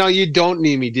no. You don't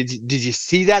need me. Did you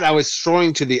see that? I was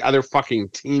throwing to the other fucking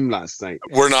team last night.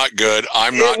 We're not good.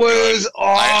 I'm not good. It was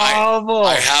awful.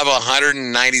 I have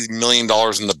 $190 million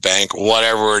in the bank,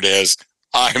 whatever it is.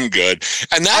 I'm good.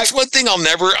 And that's one thing I'll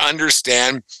never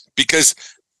understand, because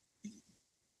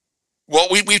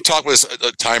we've talked about this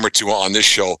a time or two on this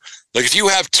show. Like if you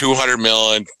have 200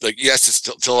 million, like yes, it's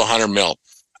still 100 mil,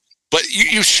 but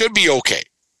you should be okay.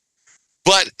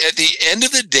 But at the end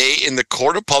of the day, in the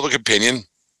court of public opinion,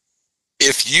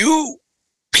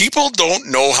 people don't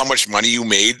know how much money you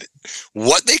made.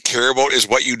 What they care about is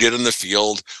what you did in the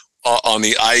field, on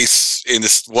the ice, in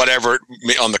this whatever,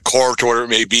 on the court, or whatever it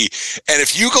may be. And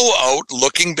if you go out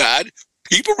looking bad,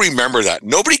 people remember that.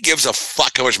 Nobody gives a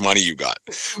fuck how much money you got.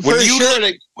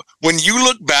 When you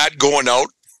look bad going out,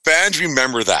 fans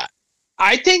remember that.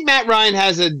 I think Matt Ryan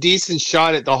has a decent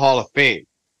shot at the Hall of Fame.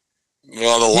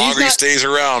 Well, the longer he stays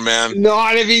around, man.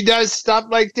 Not if he does stuff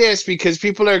like this, because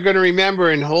people are going to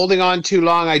remember, and holding on too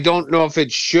long, I don't know if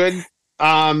it should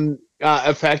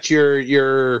affect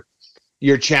your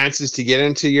chances to get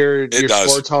into your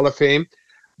sports Hall of Fame.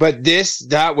 But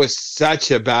that was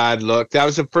such a bad look. That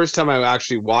was the first time I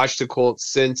actually watched the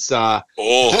Colts since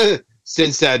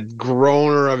since that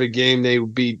groaner of a game they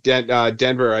beat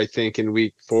Denver, I think, in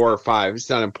week 4 or 5. It's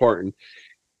not important.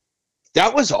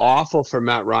 That was awful for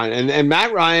Matt Ryan. And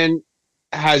Matt Ryan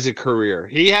has a career.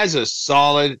 He has a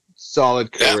solid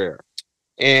career.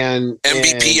 Yeah. And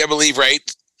MVP, I believe, right?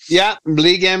 Yeah,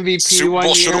 league MVP Super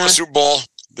Bowl, should have won a Super Bowl.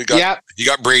 He got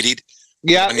Brady'd.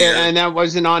 Yeah, and that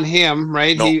wasn't on him,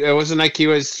 right? Nope. It wasn't like he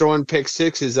was throwing pick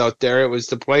sixes out there. It was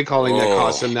the play calling that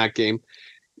cost him that game.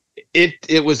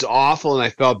 It was awful, and I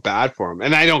felt bad for him.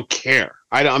 And I don't care.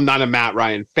 I'm not a Matt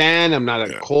Ryan fan. I'm not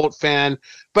a Colt fan.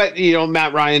 But,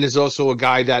 Matt Ryan is also a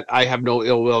guy that I have no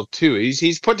ill will to.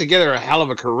 He's put together a hell of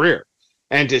a career.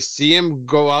 And to see him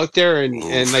go out there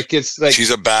and like it's like...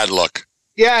 She's a bad look.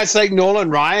 Yeah, it's like Nolan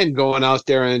Ryan going out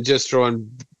there and just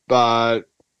throwing fucking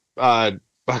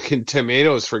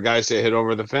tomatoes for guys to hit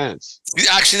over the fence.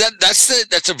 Actually,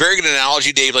 that's a very good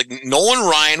analogy, Dave. Like Nolan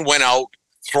Ryan went out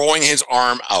throwing his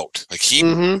arm out. Like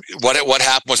what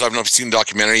happened was, I don't know if you've seen the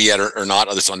documentary yet or not.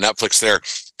 It's on Netflix there.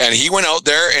 And he went out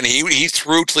there and he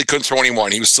threw till he couldn't throw anymore,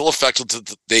 and he was still effective to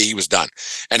the day he was done.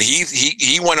 And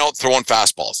he went out throwing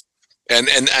fastballs. And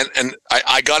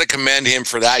I got to commend him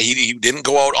for that. He didn't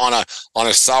go out on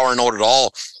a sour note at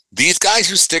all. These guys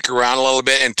who stick around a little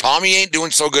bit, and Tommy ain't doing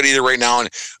so good either right now.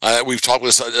 And we've talked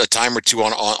with this a time or two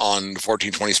on the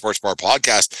 1420 Sports Bar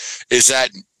podcast, is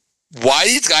that why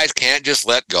these guys can't just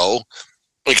let go.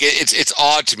 Like it's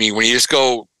odd to me when you just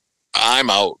go, I'm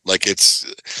out. Like it's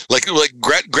like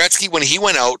Gretzky, when he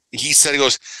went out, he said, he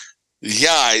goes,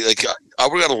 yeah, I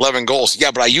would have got 11 goals.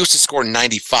 Yeah, but I used to score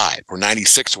 95 or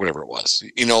 96 or whatever it was.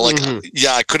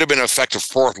 Yeah, I could have been an effective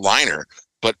fourth liner,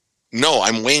 but no,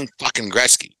 I'm Wayne fucking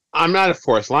Gretzky. I'm not a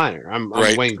fourth liner. I'm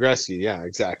Wayne Gretzky. Yeah,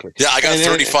 exactly. Yeah, I got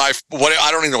 35.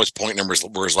 I don't even know his point numbers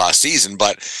were his last season,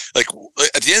 but like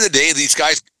at the end of the day, these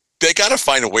guys, they got to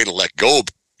find a way to let go,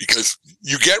 because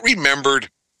you get remembered.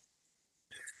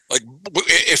 Like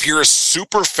if you're a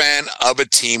super fan of a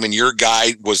team and your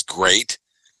guy was great,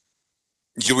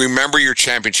 you remember your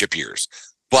championship years.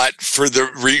 But for the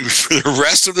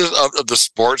rest of the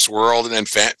sports world and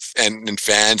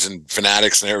fans and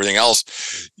fanatics and everything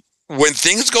else, when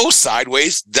things go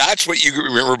sideways, that's what you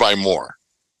remember by more.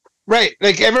 Right.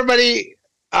 Like everybody,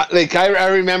 I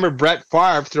remember Brett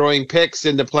Favre throwing picks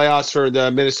in the playoffs for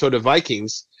the Minnesota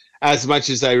Vikings as much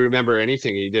as I remember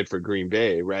anything he did for Green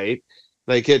Bay. Right.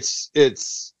 Like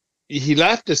he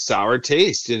left a sour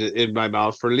taste in my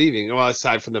mouth for leaving. Well,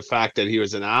 aside from the fact that he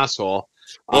was an asshole.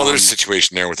 Well, there's a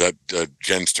situation there with that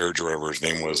Jen Sturge or whatever his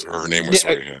name was, or her name was.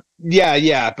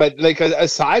 Yeah. But like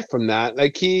aside from that,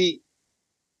 like he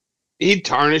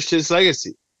tarnished his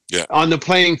legacy. Yeah. On the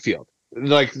playing field.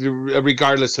 Like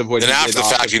regardless of what. And after the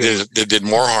fact, he did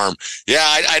more harm. Yeah,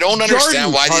 I don't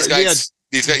understand why these guys.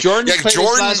 These guys,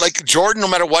 Jordan. No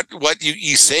matter what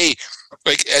you say,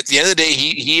 like at the end of the day,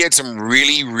 he had some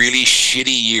really really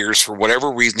shitty years for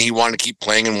whatever reason. He wanted to keep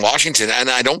playing in Washington, and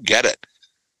I don't get it.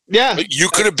 Yeah, you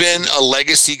could have been a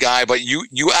legacy guy, but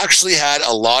you actually had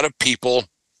a lot of people,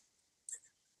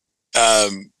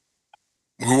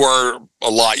 who are a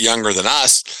lot younger than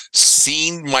us,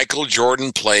 seen Michael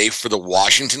Jordan play for the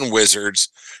Washington Wizards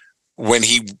when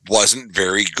he wasn't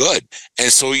very good.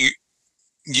 And so you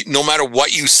no matter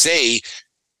what you say,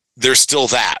 there's still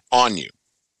that on you.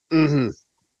 Mm-hmm.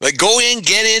 Like go in,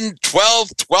 get in 12,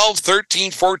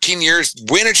 13, 14 years,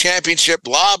 win a championship,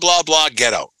 blah, blah, blah,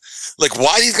 get out. Like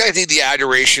why these guys need the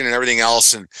adoration and everything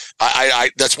else. And I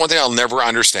that's one thing I'll never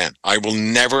understand. I will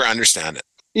never understand it.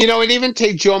 You know, and even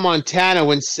take Joe Montana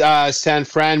when San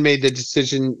Fran made the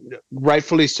decision,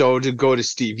 rightfully so, to go to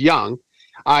Steve Young.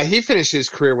 He finished his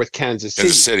career with Kansas City.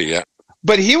 Kansas City, yeah.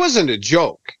 But he wasn't a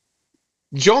joke.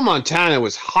 Joe Montana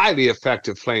was highly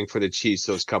effective playing for the Chiefs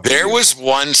those couple of years. There was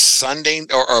one Sunday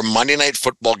or Monday night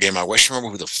football game. I wish I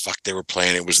remember who the fuck they were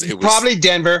playing. It was probably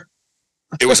Denver.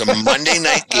 It was a Monday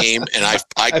night game, and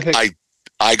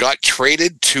I got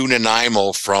traded to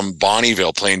Nanaimo from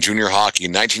Bonnyville playing junior hockey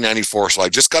in 1994. So I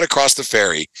just got across the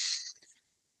ferry,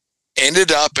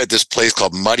 ended up at this place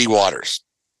called Muddy Waters.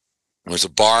 It was a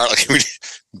bar.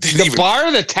 Like bar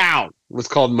of the town was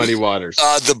called Muddy Waters.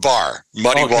 The bar,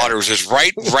 Muddy Waters, is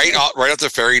right off the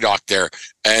ferry dock there.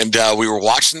 And we were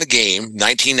watching the game,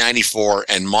 1994,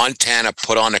 and Montana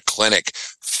put on a clinic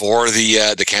for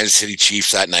the Kansas City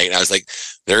Chiefs that night. And I was like,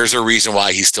 there's a reason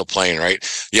why he's still playing, right?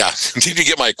 Yeah. Need to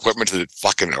get my equipment to the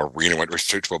fucking arena. Went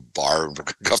straight to a bar and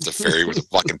got off the ferry with the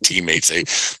fucking teammates. They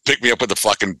picked me up with the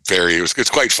fucking ferry. It's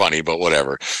quite funny, but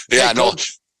whatever. Yeah, no.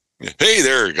 Hey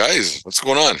there, guys. What's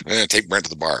going on? Take Brent to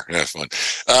the bar. Yeah, fun.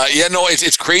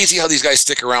 It's crazy how these guys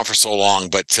stick around for so long.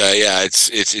 But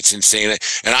it's insane.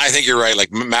 And I think you're right.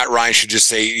 Like Matt Ryan should just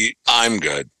say, "I'm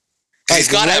good."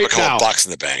 He's got to have a couple bucks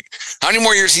in the bank. How many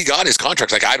more years he got in his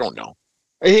contract? Like I don't know.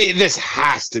 This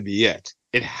has to be it.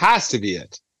 It has to be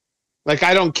it. Like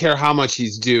I don't care how much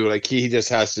he's due. Like he just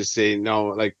has to say no.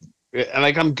 Like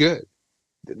I'm good.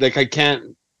 Like I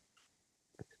can't.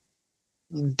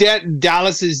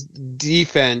 Dallas's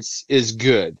defense is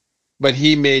good, but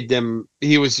he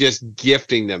was just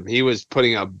gifting them. He was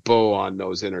putting a bow on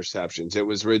those interceptions. It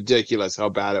was ridiculous how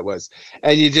bad it was.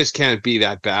 And you just can't be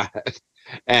that bad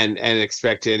and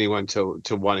expect anyone to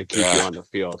want to keep you on the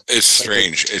field. It's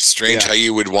strange. It's strange how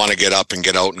you would want to get up and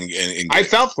get out and I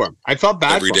felt for him. I felt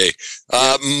bad every day.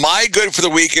 My good for the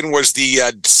weekend was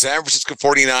the San Francisco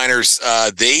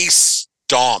 49ers. They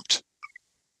stomped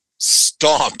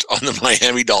on the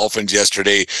Miami Dolphins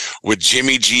yesterday with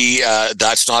Jimmy G.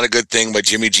 That's not a good thing, but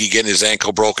Jimmy G getting his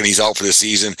ankle broken. He's out for the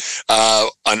season.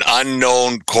 An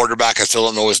unknown quarterback. I still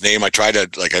don't know his name. I tried to,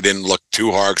 I didn't look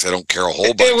too hard because I don't care a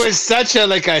whole bunch. It was such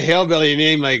a hillbilly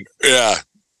name,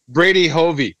 Brady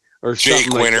Hovey or Jake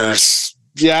something Winters.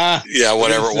 Yeah,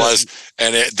 whatever it was,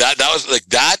 and that was like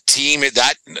that team.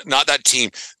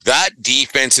 That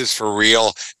defense is for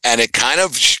real, and it kind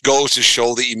of goes to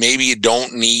show that maybe you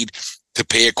don't need to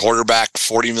pay a quarterback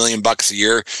 $40 million a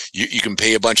year. You can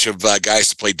pay a bunch of guys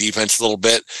to play defense a little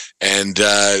bit, and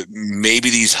maybe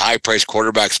these high-priced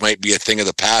quarterbacks might be a thing of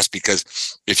the past.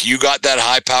 Because if you got that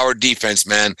high-powered defense,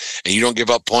 man, and you don't give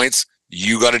up points,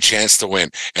 you got a chance to win,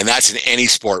 and that's in any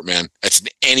sport, man. That's in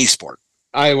any sport.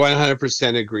 I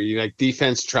 100% agree. Like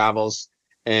defense travels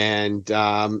and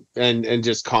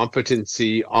just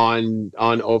competency on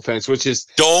offense, which is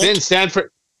in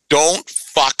Stanford. Don't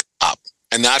fuck up,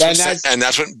 and that's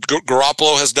what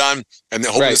Garoppolo has done, and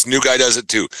I hope this new guy does it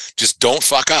too. Just don't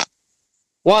fuck up.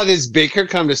 Well, does Baker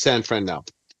come to San Fran now?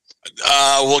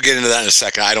 We'll get into that in a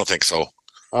second. I don't think so.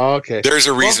 Okay. There's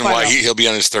a reason why he'll be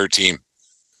on his third team.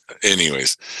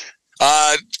 Anyways,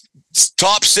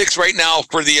 top 6 right now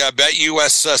for the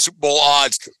BetUS Super Bowl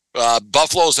odds.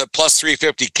 Buffalo's at plus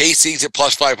 350. KC's at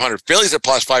plus 500. Philly's at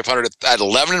plus 500 at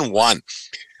 11-1.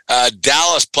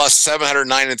 Dallas plus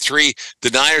 709-3. The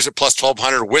Niners at plus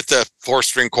 1,200 with the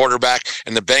 4th-string quarterback,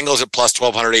 and the Bengals at plus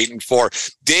 1,200,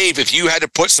 8-4. Dave, if you had to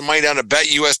put some money down at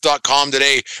betus.com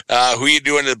today, who are you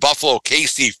doing to Buffalo,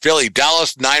 KC, Philly,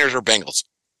 Dallas, Niners, or Bengals?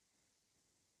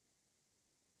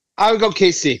 I would go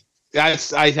KC. I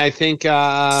think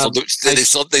they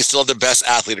still have the best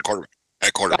athlete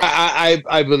at quarterback.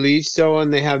 I believe so,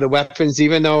 and they have the weapons.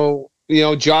 Even though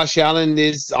Josh Allen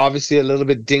is obviously a little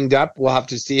bit dinged up, we'll have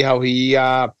to see how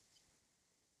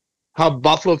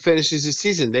Buffalo finishes the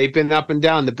season. They've been up and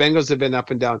down. The Bengals have been up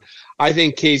and down. I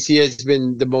think KC has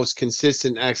been the most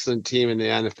consistent, excellent team in the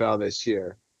NFL this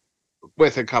year,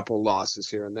 with a couple losses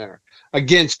here and there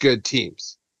against good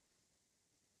teams.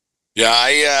 Yeah,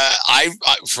 I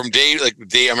from day, I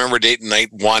remember night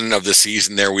 1 of the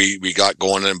season there, we got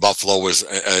going, and Buffalo was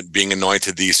being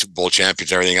anointed the Super Bowl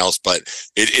champions and everything else, but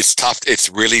it's tough. It's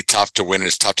really tough to win.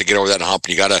 It's tough to get over that hump.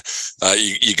 You gotta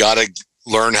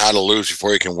learn how to lose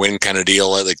before you can win, kind of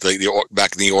deal, like the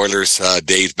back in the Oilers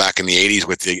days back in the 80s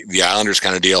with the Islanders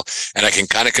kind of deal. And I can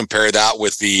kind of compare that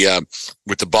with the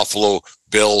Buffalo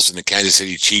Bills and the Kansas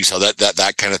City Chiefs, how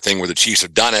that kind of thing where the Chiefs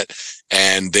have done it.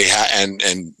 And and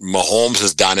Mahomes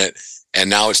has done it, and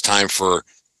now it's time for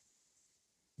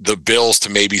the Bills to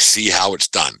maybe see how it's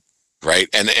done, right?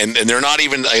 And they're not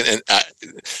even.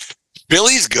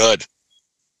 Philly's good,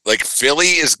 like Philly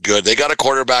is good. They got a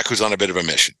quarterback who's on a bit of a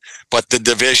mission, but the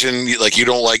division, like you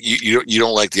don't like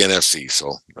the NFC,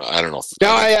 so I don't know.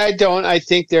 No, I don't. I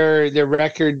think their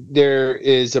record there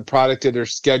is a product of their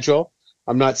schedule.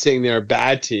 I'm not saying they're a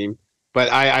bad team. But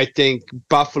I think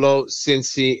Buffalo,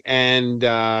 Cincy, and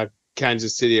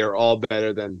Kansas City are all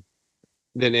better than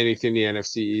anything the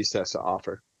NFC East has to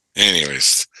offer.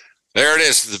 Anyways, there it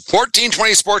is. The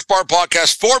 1420 Sports Bar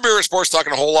Podcast, 4 Beer Sports Talk,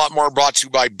 and a whole lot more, brought to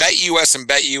you by BetUS and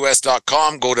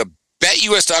BetUS.com. Go to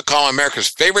BetUS.com, America's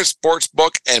favorite sports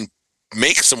book, and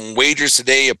make some wagers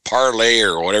today, a parlay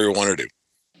or whatever you want to do.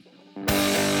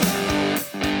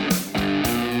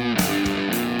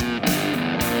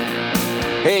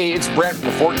 Hey, it's Brent from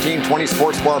the 1420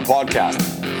 Sports Bar Podcast.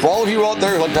 For all of you out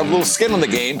there who like to have a little skin in the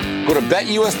game, go to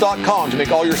BetUS.com to make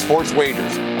all your sports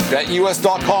wagers.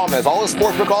 BetUS.com has all the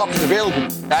sportsbook options available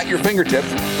at your fingertips,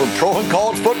 from pro and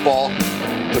college football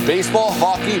to baseball,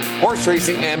 hockey, horse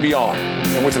racing, and beyond.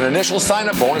 And with an initial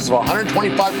sign-up bonus of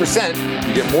 125%,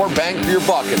 you get more bang for your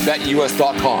buck at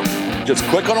BetUS.com. Just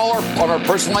click on our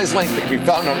personalized link that can be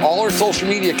found on all our social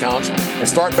media accounts and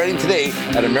start betting today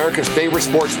at America's favorite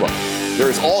sportsbook. There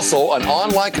is also an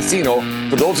online casino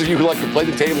for those of you who like to play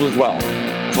the table as well.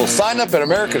 So sign up at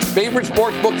America's favorite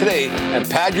sportsbook today and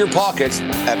pad your pockets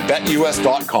at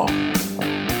BetUS.com.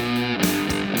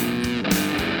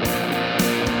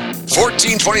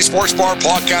 1420 Sports Bar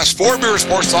Podcast, 4 Beer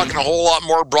Sports Talk, and a whole lot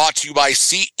more, brought to you by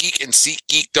SeatGeek and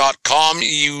SeatGeek.com.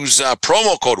 Use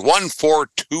promo code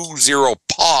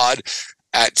 1420POD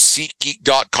at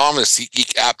SeatGeek.com, the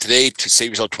SeatGeek app today, to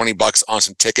save yourself $20 on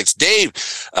some tickets. Dave,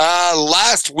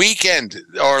 last week,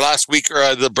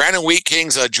 the Brandon Wheat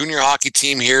Kings, a junior hockey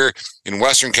team here in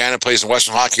Western Canada, plays in the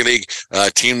Western Hockey League, a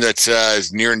team that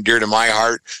is near and dear to my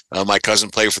heart. My cousin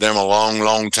played for them a long,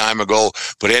 long time ago.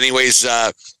 But anyways,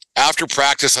 after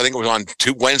practice, I think it was on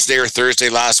Wednesday or Thursday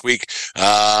last week,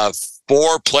 4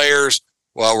 players,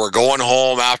 well, we're going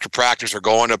home after practice or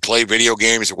going to play video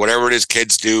games or whatever it is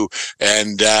kids do.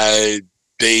 And Jake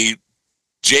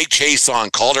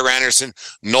Chason, Calder Anderson,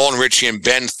 Nolan Ritchie, and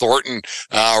Ben Thornton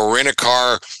were in a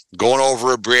car going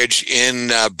over a bridge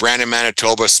in Brandon,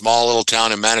 Manitoba, small little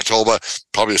town in Manitoba,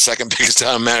 probably the second biggest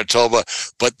town in Manitoba.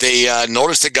 But they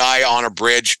noticed a guy on a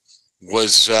bridge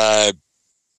was...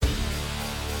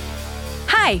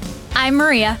 Hi, I'm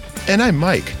Maria. And I'm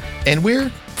Mike. And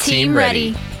we're Team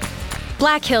Ready.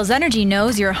 Black Hills Energy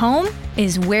knows your home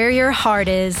is where your heart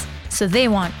is, so they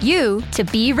want you to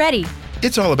be ready.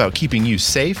 It's all about keeping you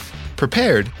safe,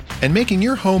 prepared, and making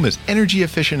your home as energy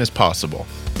efficient as possible.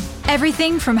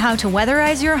 Everything from how to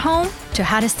weatherize your home to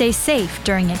how to stay safe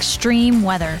during extreme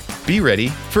weather. Be ready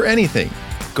for anything.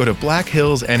 Go to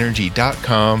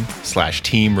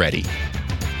blackhillsenergy.com/Team Ready.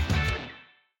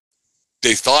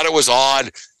 They thought it was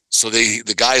odd, so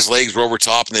the guy's legs were over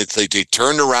top, and they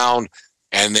turned around,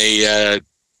 and they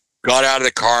got out of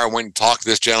the car and went and talked to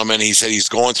this gentleman. He said he's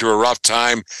going through a rough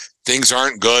time. Things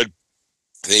aren't good.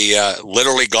 They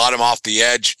literally got him off the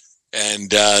edge,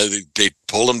 and they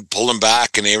pulled him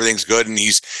back, and everything's good. And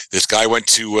this guy went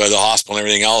to the hospital and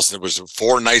everything else. And there was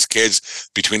 4 nice kids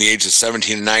between the ages of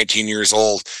 17 and 19 years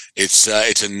old. It's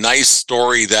a nice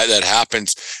story that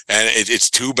happens, and it's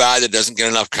too bad that it doesn't get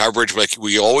enough coverage. Like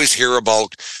we always hear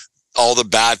about all the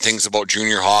bad things about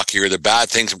junior hockey or the bad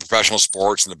things in professional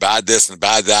sports and the bad this and the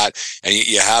bad that. And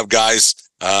you have guys,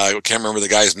 I can't remember the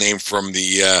guy's name from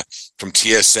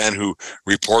TSN who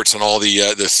reports on all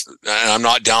the this. And I'm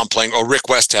not downplaying. Oh, Rick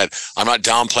Westhead. I'm not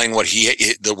downplaying what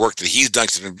the work that he's done.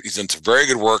 He's done some very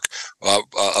good work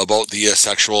about the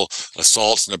sexual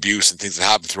assaults and abuse and things that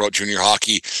happen throughout junior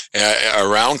hockey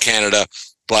around Canada.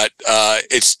 But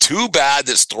it's too bad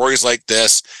that stories like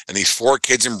this and these 4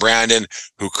 kids in Brandon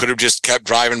who could have just kept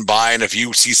driving by. And if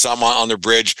you see someone on the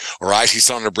bridge or I see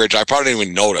someone on the bridge, I probably didn't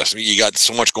even notice. I mean, you got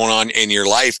so much going on in your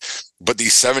life. But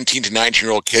these 17 to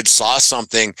 19-year-old kids saw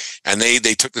something and they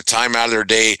took the time out of their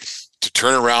day to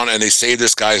turn around and they saved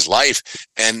this guy's life.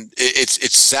 And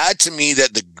it's sad to me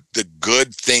that the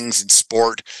good things in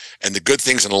sport and the good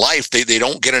things in life, they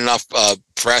don't get enough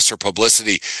press or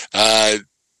publicity.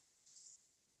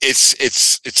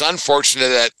 It's unfortunate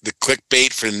that the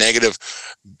clickbait for the negative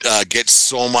gets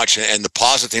so much and the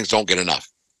positive things don't get enough.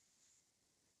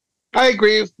 I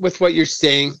agree with what you're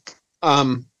saying.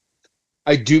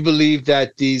 I do believe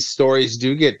that these stories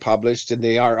do get published and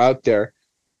they are out there,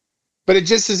 but it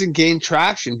just doesn't gain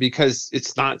traction because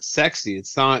it's not sexy.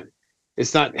 It's not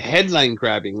headline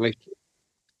grabbing. Like,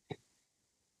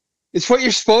 it's what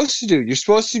you're supposed to do. You're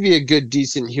supposed to be a good,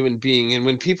 decent human being. And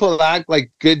when people act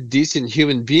like good, decent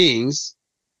human beings,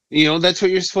 that's what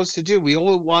you're supposed to do. We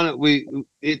all want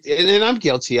it. And I'm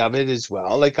guilty of it as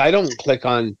well. Like, I don't click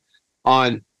on,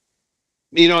 and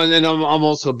then I'm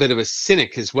also a bit of a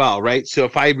cynic as well, right? So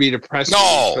if I read a press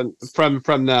release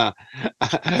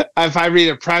if I read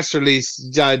a press release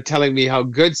telling me how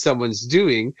good someone's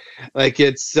doing, like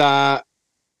it's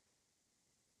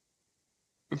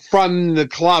from the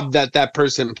club that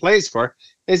person plays for,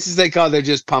 it's just like, oh, they're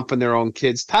just pumping their own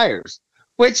kids' tires,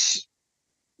 which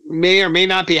may or may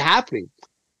not be happening.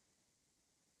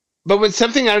 But when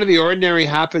something out of the ordinary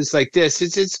happens like this,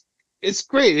 it's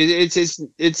great.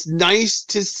 It's nice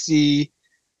to see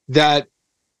that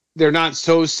they're not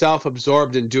so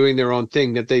self-absorbed in doing their own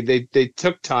thing, that they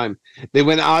took time. They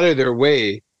went out of their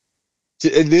way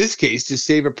to, in this case, to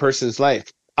save a person's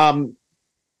life.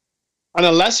 On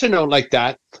a lesser note like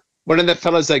that, one of the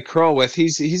fellas I curl with,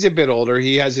 he's a bit older.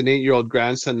 He has an 8-year-old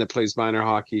grandson that plays minor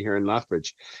hockey here in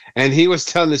Lethbridge. And he was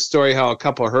telling the story how a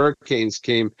couple of Hurricanes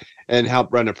came and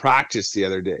helped run a practice the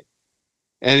other day.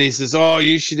 And he says, oh,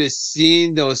 you should have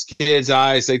seen those kids'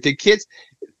 eyes. Like, the kids,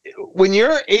 when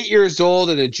you're 8 years old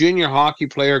and a junior hockey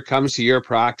player comes to your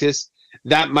practice,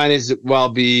 that might as well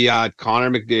be Connor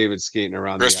McDavid skating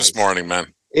around Christmas morning,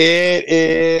 man. It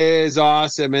is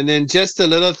awesome. And then just the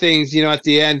little things, at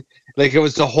the end, like it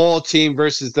was the whole team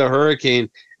versus the Hurricane,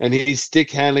 and he's stick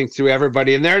handling through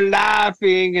everybody, and they're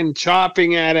laughing and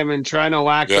chopping at him and trying to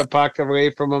whack the puck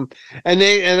away from him. And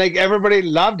like everybody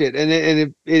loved it.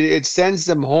 And it sends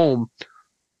them home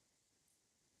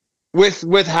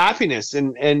with happiness.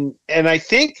 And I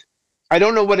think, I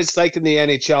don't know what it's like in the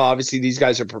NHL. Obviously, these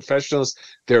guys are professionals.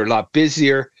 They're a lot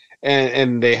busier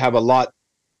and they have a lot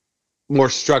more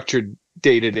structured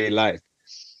day-to-day life.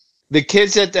 The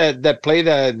kids that play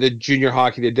the junior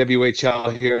hockey, the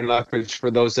WHL here in Lethbridge,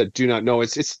 for those that do not know,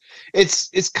 it's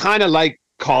kind of like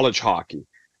college hockey.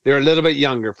 They're a little bit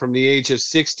younger, from the age of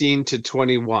 16 to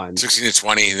 21. 16 to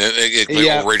 20. It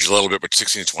overage a little bit, but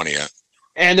 16 to 20, yeah.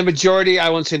 And the majority, I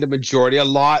won't say the majority, a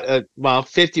lot,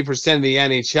 50% of the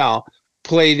NHL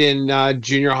played in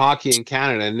junior hockey in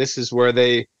Canada, and this is where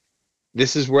they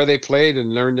played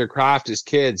and learned their craft as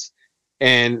kids.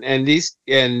 And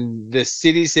the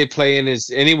cities they play in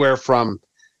is anywhere from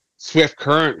Swift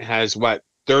Current has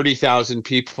 30,000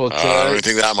 people. I don't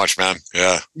think that much, man.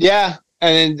 Yeah. Yeah.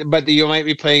 But you might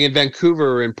be playing in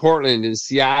Vancouver or in Portland and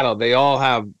Seattle. They all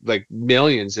have like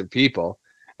millions of people.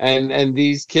 And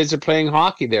these kids are playing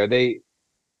hockey there.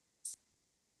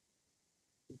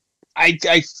 I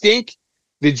think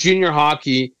the junior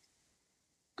hockey,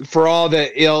 for all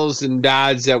the ills and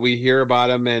bads that we hear about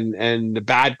them and the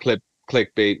bad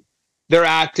clickbait, they're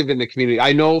active in the community.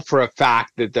 I know for a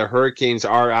fact that the Hurricanes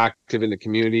are active in the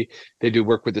community. They do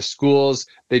work with the schools.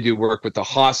 They do work with the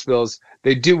hospitals.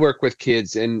 They do work with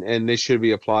kids, and they should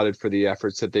be applauded for the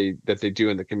efforts that they do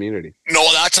in the community. No,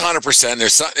 that's 100%.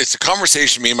 It's a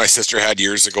conversation me and my sister had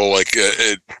years ago, like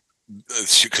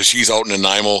because she's out in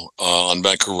Nanaimo on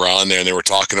Vancouver Island there, and they were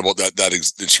talking about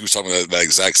that she was talking about that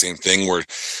exact same thing, where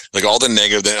like all the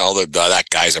negative, that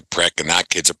guy's a prick and that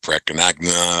kid's a prick and that,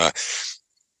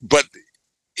 but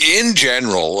in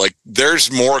general, like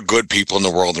there's more good people in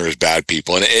the world than there's bad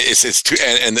people, and it's too,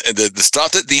 and the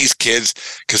stuff that these kids,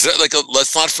 because like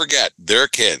let's not forget, they're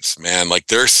kids, man. Like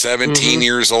they're 17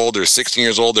 years old, they're 16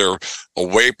 years old, they're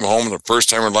away from home the first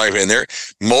time in life, and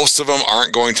most of them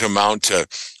aren't going to amount to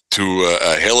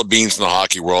a hill of beans in the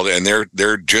hockey world, and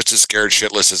they're just as scared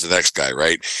shitless as the next guy,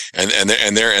 right? And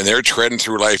they're treading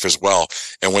through life as well.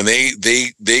 And when they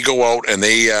go out and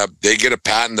they get a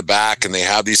pat in the back, and they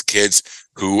have these kids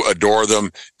who adore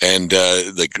them, and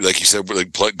like you said,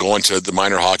 like going to the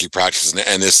minor hockey practices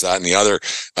and this, that, and the other,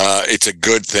 it's a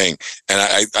good thing.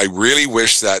 And I really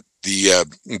wish that the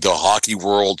hockey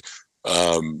world,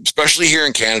 especially here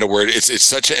in Canada, where it's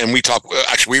such a, and we talk,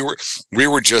 actually we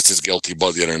were just as guilty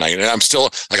about the other night, and I'm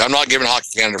still like, I'm not giving Hockey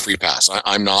Canada a free pass.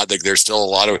 I'm not, like, there's still a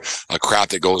lot of crap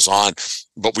that goes on,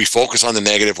 but we focus on the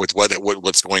negative with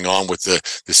what's going on with the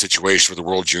situation with the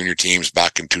World Junior teams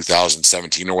back in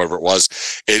 2017 or whatever it was.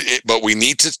 But we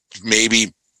need to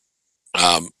maybe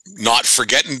not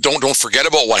forget, and don't forget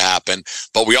about what happened,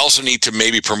 but we also need to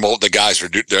maybe promote the guys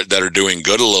that are doing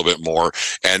good a little bit more,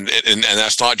 and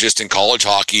that's not just in college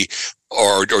hockey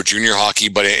or junior hockey,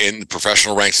 but in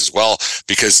professional ranks as well,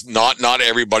 because not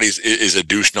everybody is a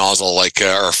douche nozzle, like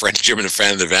our friend Jim in the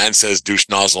Fan of the Van says, douche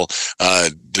nozzle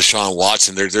Deshaun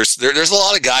Watson. There's a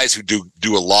lot of guys who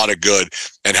do a lot of good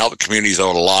and help communities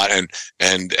out a lot, and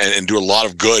do a lot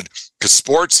of good, because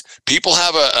sports, people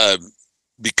have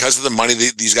because of the money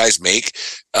these guys make,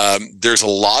 there's a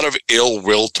lot of ill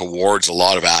will towards a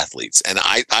lot of athletes. And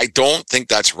I don't think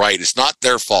that's right. It's not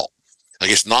their fault. Like,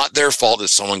 it's not their fault that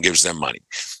someone gives them money,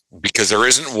 because there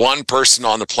isn't one person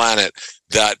on the planet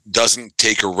that doesn't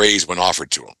take a raise when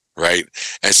offered to them. Right.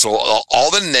 And so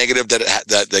all the negative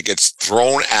that gets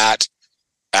thrown at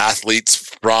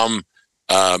athletes from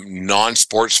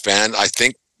non-sports fans, I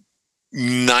think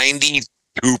 92%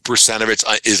 of it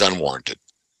is unwarranted.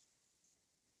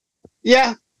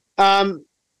 Yeah.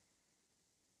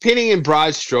 Painting in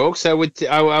broad strokes, I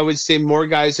would say more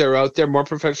guys are out there, more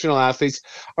professional athletes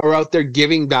are out there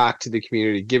giving back to the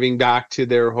community, giving back to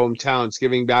their hometowns,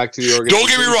 giving back to the organization. Don't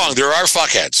get me wrong, there are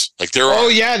fuckheads. Like there are. Oh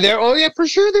yeah, for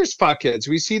sure there's fuckheads.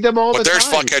 We see them all the time. But there's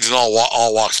fuckheads in all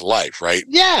walks of life, right?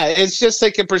 Yeah, it's just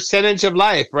like a percentage of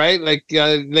life, right? Like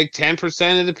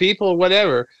 10% of the people,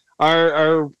 whatever,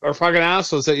 are fucking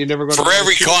assholes that you're never going to. For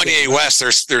every Kanye West,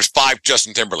 there's 5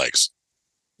 Justin Timberlakes.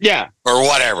 Yeah. Or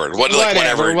whatever.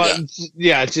 Whatever. Well,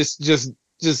 yeah, just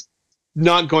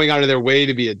not going out of their way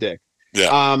to be a dick.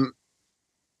 Yeah.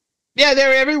 Yeah,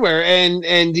 they're everywhere,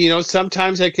 and you know,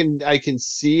 sometimes I can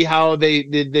see how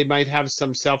they might have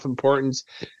some self-importance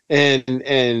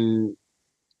and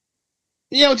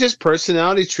you know, just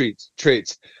personality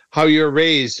traits, how you're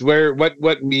raised,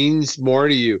 what means more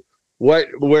to you, what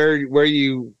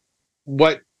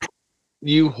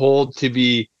you hold to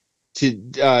be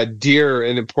dear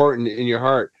and important in your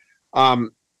heart.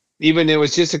 Even it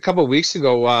was just a couple of weeks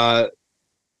ago,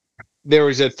 there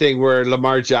was a thing where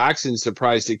Lamar Jackson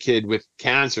surprised a kid with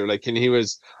cancer, like, and he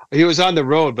was on the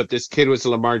road, but this kid was a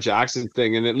Lamar Jackson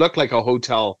thing, and it looked like a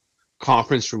hotel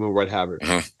conference room or what have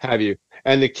you.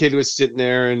 And the kid was sitting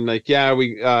there and like, yeah,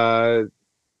 he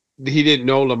didn't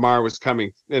know Lamar was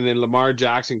coming, and then Lamar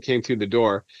Jackson came through the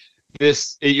door.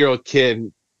 This 8-year-old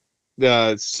kid,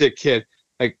 the sick kid,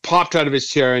 like popped out of his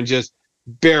chair and just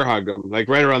bear hugged him, like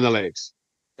right around the legs,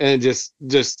 and just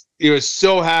he was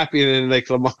so happy. And then like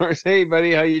Lamar, hey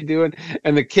buddy, how you doing?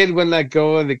 And the kid wouldn't let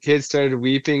go, and the kid started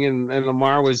weeping, and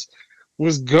Lamar was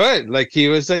good. Like he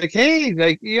was like, hey,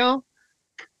 like, you know,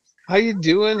 how you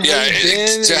doing? Yeah,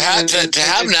 to have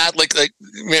that, like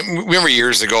remember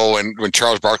years ago when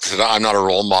Charles Barkley said, "I'm not a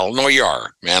role model." No, you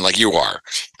are, man. Like you are.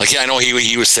 Like, yeah, I know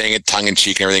he was saying it tongue in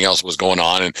cheek and everything else was going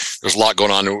on, and there's a lot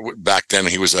going on back then.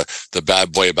 He was the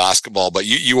bad boy of basketball, but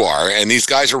you are, and these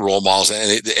guys are role models,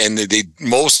 and they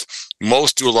most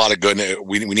do a lot of good. And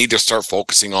we need to start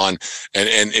focusing on,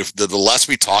 and if the less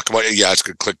we talk about it, yeah, it's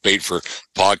good clickbait for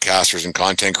podcasters and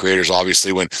content creators.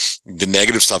 Obviously, when the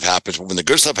negative stuff happens, when the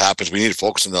good stuff happens, we need to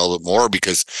focus on that a little bit more,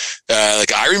 because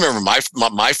like I remember my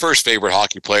first favorite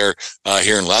hockey player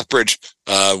here in Lethbridge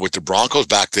with the Broncos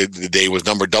back the day was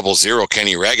number 00,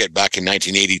 Kenny Reggett, back in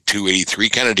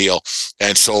 1982-83 kind of deal.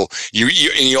 And so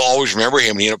you always remember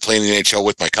him. He ended up playing in the NHL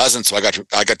with my cousin, so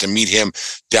I got to meet him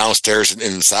downstairs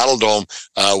in the Saddle Dome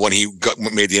when he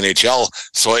made the NHL.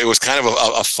 So it was kind of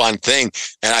a fun thing,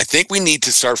 and I think we need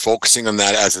to start focusing on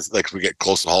that as we get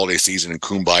close to the holiday season and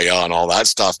Kumbaya and all that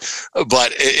stuff.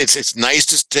 But it's nice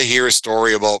to hear a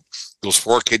story about those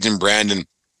 4 kids in Brandon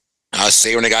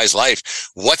saving a guy's life.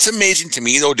 What's amazing to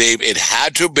me, though, Dave, it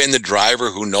had to have been the driver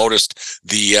who noticed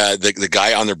the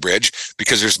guy on the bridge,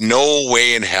 because there's no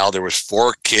way in hell there was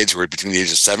 4 kids who were between the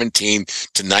ages of 17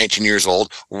 to 19 years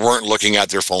old weren't looking at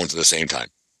their phones at the same time.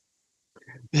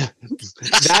 That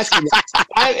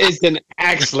is an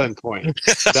excellent point.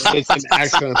 That is an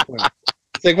excellent point.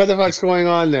 It's like, what the fuck's going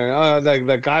on there? Oh,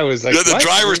 the guy was like, the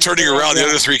driver's turning around. The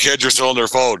other 3 kids are still on their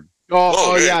phone.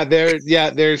 Yeah, they're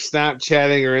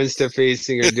Snapchatting or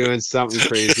Insta-facing or doing something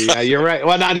crazy. Yeah, you're right.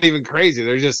 Well, not even crazy.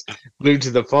 They're just glued to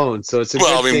the phone. So it's the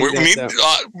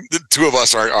 2 of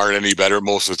us aren't any better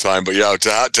most of the time. But yeah,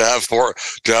 to have 4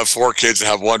 kids and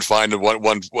have one find and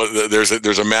one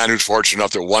there's a man who's fortunate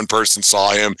enough that one person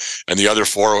saw him and the other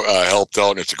 4 helped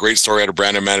out. And it's a great story out of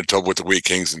Brandon, Manitoba with the Wheat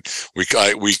Kings, and we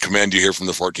commend you here from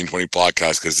the 1420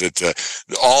 podcast, because it's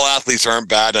all athletes aren't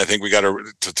bad. And I think we got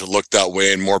to look that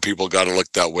way, and more people got to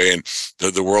look that way, and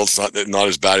the world's not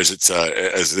as bad as it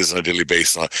is on a daily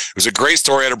basis. It was a great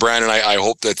story out of Brandon. I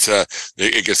hope that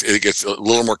it gets a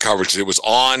little more coverage. It was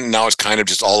on, now it's kind of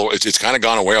just it's kind of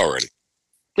gone away already.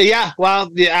 Yeah, well,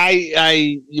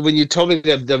 I when you told me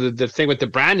the thing with the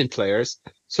Brandon players,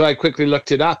 so I quickly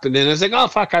looked it up, and then I was like, oh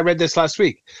fuck, I read this last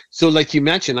week. So like you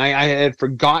mentioned, I had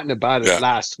forgotten about it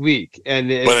last week, but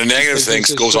a negative thing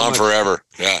goes on forever.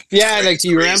 Yeah, like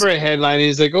you remember a headline, and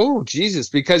he's like, oh Jesus,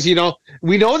 because we know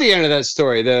the end of that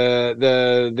story.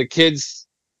 The kids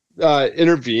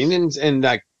intervened, and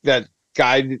that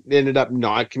guy ended up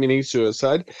not committing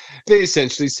suicide. They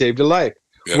essentially saved a life.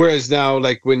 Yeah. Whereas now,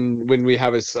 like when we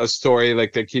have a story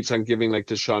like that keeps on giving, like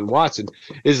Deshaun Watson,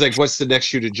 is like, what's the next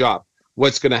shoe to drop?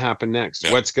 What's going to happen next?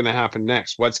 Yeah. What's going to happen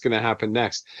next? What's going to happen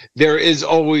next? There is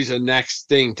always a next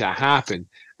thing to happen.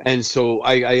 And so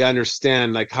I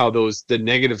understand like how the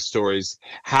negative stories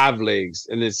have legs,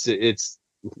 and it's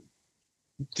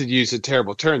to use a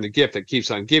terrible term, the gift that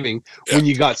keeps on giving when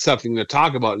you got something to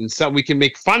talk about, and so we can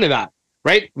make fun of that,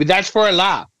 right? That's for a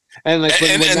laugh. And like,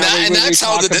 that's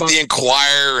how the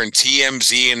Inquirer and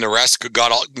TMZ and the rest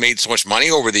made so much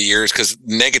money over the years, because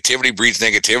negativity breeds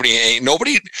negativity. And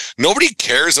nobody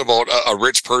cares about a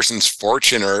rich person's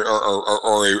fortune or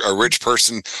a rich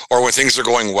person, or when things are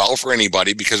going well for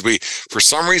anybody, because for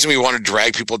some reason we want to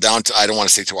drag people down to, I don't want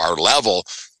to say to our level,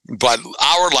 but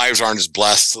our lives aren't as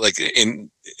blessed, like in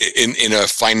a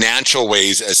financial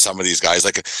ways as some of these guys.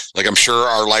 Like I'm sure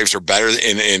our lives are better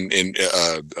in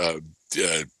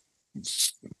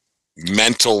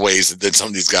mental ways than some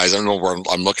of these guys. I don't know where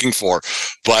I'm looking for,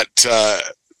 but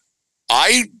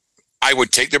I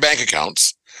would take their bank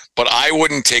accounts, but I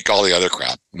wouldn't take all the other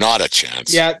crap. Not a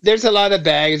chance. Yeah, there's a lot of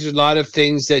bags. There's a lot of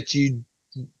things that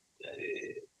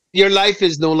your life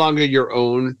is no longer your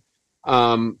own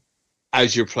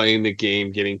as you're playing the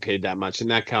game, getting paid that much, and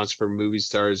that counts for movie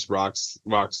stars, rock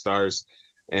stars,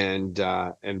 and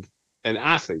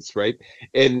athletes, right?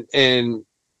 And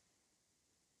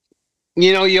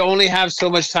you only have so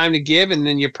much time to give, and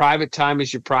then your private time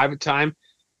is your private time.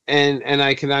 And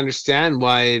I can understand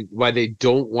why they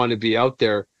don't want to be out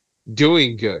there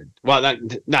doing good. Well,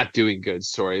 not doing good,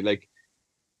 sorry. Like,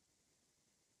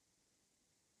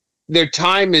 their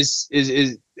time is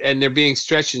and they're being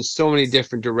stretched in so many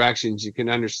different directions. You can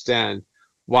understand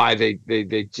why they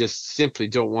just simply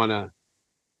don't want to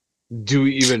do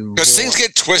even more. Because things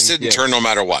get twisted and turned no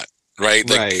matter what. Right.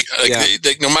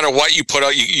 No matter what you put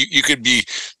out, you could be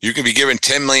given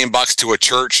 $10 million to a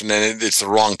church, and then it's the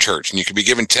wrong church, and you could be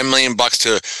given $10 million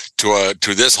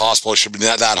to this hospital. It should be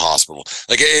that hospital.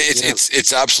 Like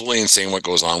it's absolutely insane what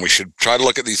goes on. We should try to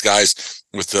look at these guys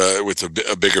with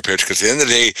a bigger picture, because at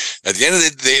the end of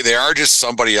the day, they are just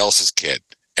somebody else's kid.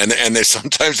 And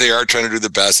sometimes they are trying to do the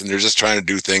best, and they're just trying to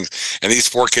do things. And these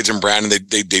 4 kids in Brandon,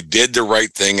 they did the right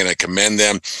thing, and I commend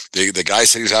them. The guy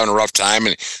said he was having a rough time,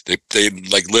 and they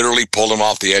like literally pulled him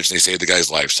off the edge, and they saved the guy's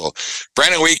life. So,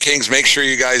 Brandon Wheat Kings, make sure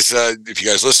you guys, if you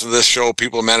guys listen to this show,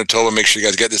 people in Manitoba, make sure you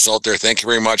guys get this out there. Thank you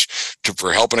very much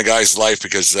for helping a guy's life,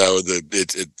 because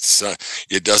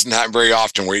it doesn't happen very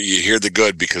often where you hear the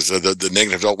good, because the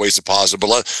negative outweighs the positive. But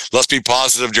let's be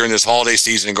positive during this holiday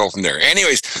season and go from there.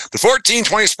 Anyways, the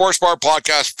 1420 Sports Bar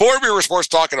Podcast, for Beer Sports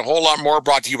Talk, and a whole lot more,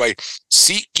 brought to you by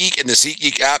SeatGeek and the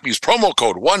SeatGeek app. Use promo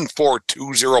code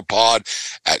 1420pod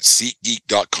at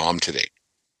SeatGeek.com today.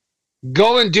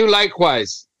 Go and do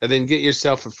likewise, and then get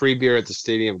yourself a free beer at the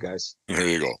stadium, guys. There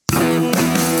you go.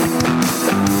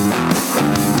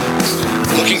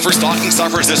 Looking for stocking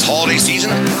stuffers this holiday season?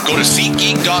 Go to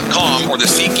SeatGeek.com or the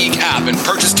SeatGeek app and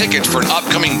purchase tickets for an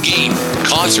upcoming game,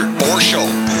 concert, or show.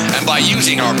 And by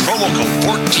using our promo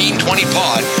code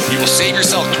 1420pod, you will save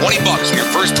yourself $20 on your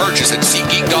first purchase at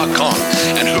SeatGeek.com.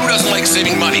 And who doesn't like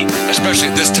saving money,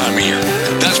 especially at this time of year?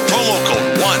 That's promo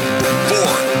code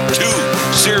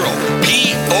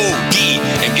 1420POD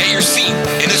and get your seat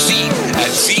in a seat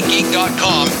at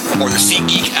SeatGeek.com or the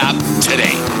SeatGeek app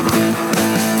today.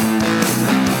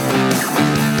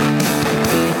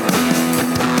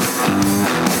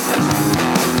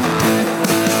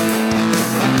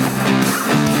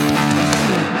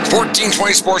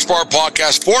 $14.20 Sports Bar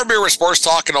Podcast, 4 Beer with Sports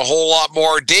Talk, and a whole lot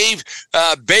more. Dave,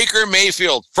 Baker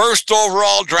Mayfield, first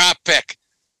overall draft pick,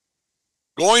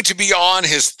 going to be on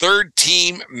his third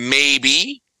team,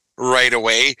 maybe right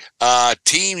away.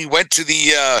 He went to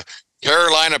the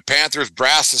Carolina Panthers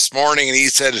brass this morning, and he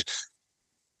said,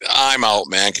 "I'm out,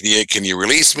 man. Can you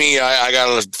release me? I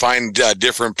gotta find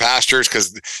different pastures,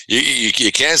 because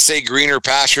you can't say greener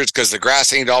pastures because the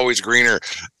grass ain't always greener."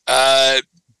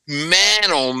 Man,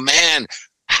 oh man,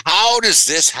 how does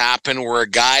this happen where a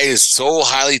guy is so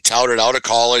highly touted out of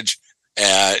college,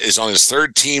 is on his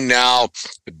third team now,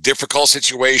 a difficult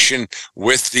situation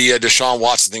with the Deshaun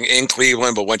Watson thing in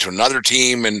Cleveland, but went to another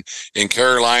team in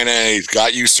Carolina, and he's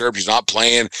got usurped, he's not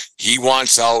playing, he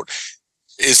wants out.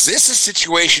 Is this a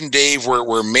situation, Dave,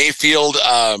 where Mayfield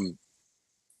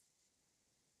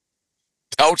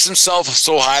touts himself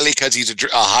so highly because he's a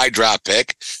high draft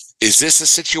pick? Is this a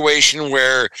situation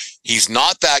where he's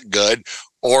not that good,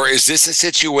 or is this a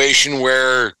situation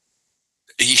where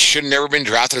he should have never been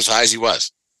drafted as high as he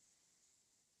was?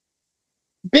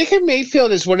 Baker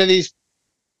Mayfield is one of these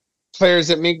players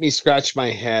that make me scratch my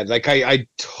head. Like, I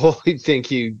totally think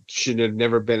he should have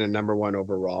never been a number 1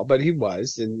 overall, but he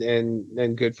was,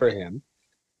 and good for him.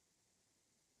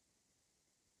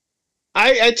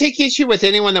 I take issue with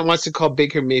anyone that wants to call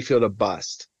Baker Mayfield a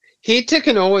bust. He took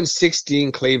an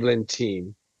 0-16 Cleveland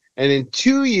team, and in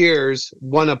 2 years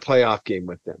won a playoff game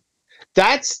with them.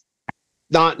 That's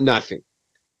not nothing,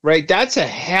 right? That's a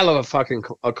hell of a fucking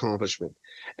accomplishment.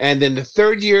 And then the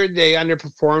third year they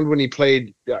underperformed when he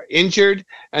played injured,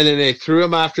 and then they threw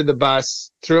him under the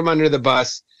bus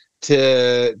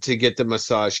to get the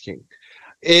Massage King.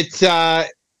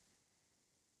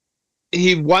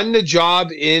 He won the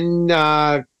job in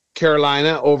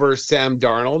Carolina over Sam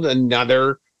Darnold,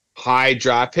 another high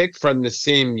draft pick from the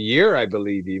same year, I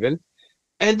believe, even.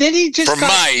 And then he just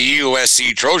my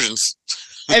USC Trojans.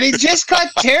 And he just got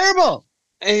terrible.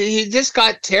 And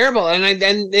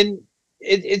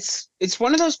it's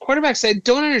one of those quarterbacks I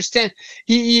don't understand.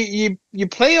 You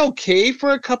play okay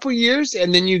for a couple years,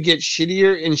 and then you get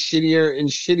shittier and shittier and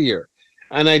shittier.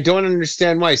 And I don't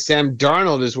understand why. Sam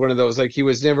Darnold is one of those. Like, he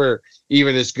was never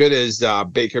even as good as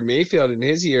Baker Mayfield in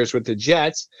his years with the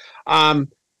Jets.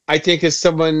 I think as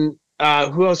someone,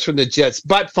 who else from the Jets?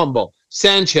 Butt fumble.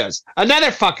 Sanchez,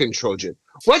 another fucking Trojan.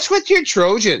 What's with your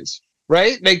Trojans,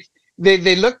 right? Like,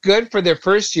 they look good for their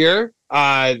first year.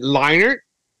 Leinart,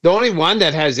 the only one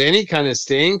that has any kind of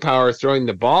staying power throwing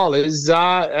the ball has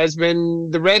been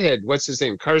the redhead. What's his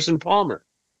name? Carson Palmer.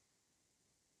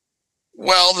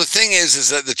 Well, the thing is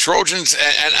that the Trojans,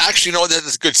 and actually,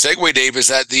 that's a good segue, Dave, is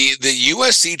that the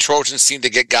USC Trojans seem to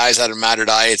get guys out of Mater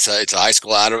Dei. It's a high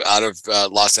school out of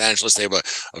Los Angeles. They have a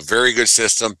very good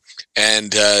system,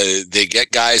 and they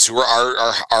get guys who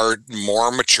are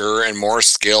more mature and more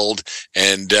skilled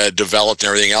and developed and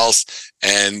everything else,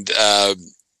 and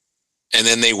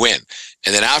then they win.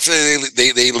 And then after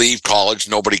they leave college,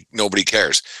 nobody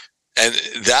cares. And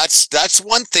that's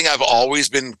one thing I've always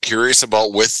been curious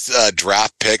about with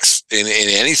draft picks in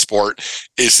any sport,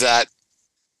 is that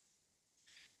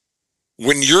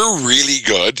when you're really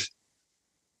good,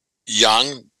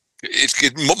 young,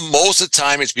 most of the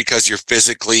time it's because you're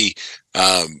physically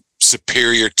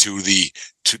superior to the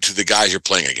guys you're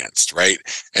playing against, right?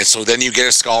 And so then you get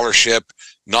a scholarship.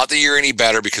 Not that you're any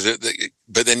better,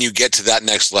 but then you get to that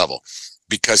next level,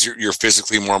 because you're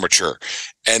physically more mature.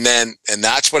 And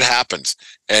that's what happens.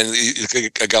 And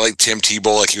a guy like Tim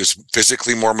Tebow, like, he was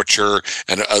physically more mature,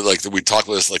 and like we talked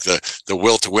about this, like the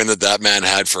will to win that man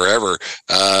had forever.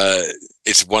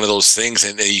 It's one of those things,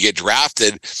 and you get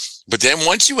drafted, but then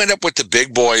once you end up with the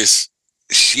big boys,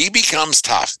 she becomes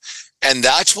tough. And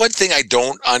that's one thing I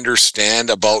don't understand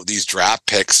about these draft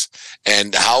picks,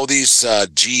 and how these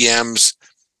GMs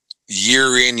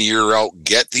year in, year out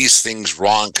get these things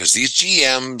wrong, because these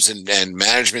GMs and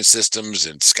management systems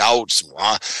and scouts,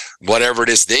 whatever it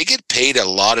is, they get paid a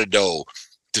lot of dough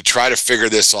to try to figure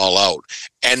this all out.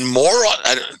 And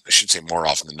I should say more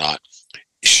often than not,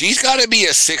 she's got to be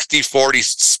a 60-40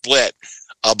 split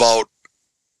about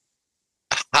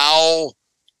how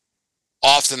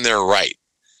often they're right.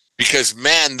 Because,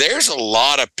 man, there's a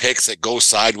lot of picks that go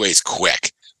sideways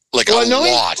quick. Like a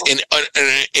lot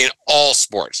in all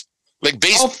sports. Like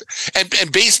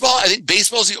and baseball, I think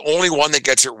baseball is the only one that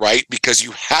gets it right because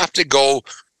you have to go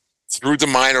through the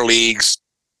minor leagues.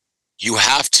 You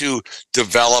have to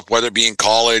develop, whether it be in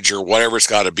college or whatever it's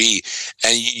got to be.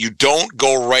 And you don't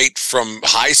go right from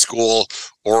high school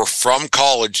or from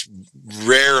college,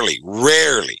 rarely,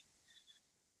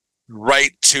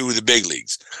 right to the big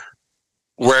leagues.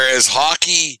 Whereas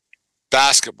hockey,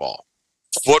 basketball,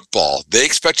 football, they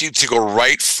expect you to go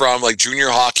right from, like, junior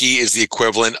hockey is the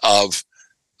equivalent of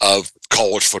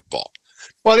college football.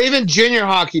 Well, even junior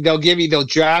hockey, they'll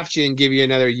draft you and give you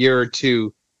another year or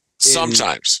two.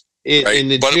 Sometimes.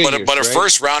 Right? But a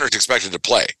first rounder is expected to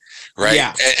play, right?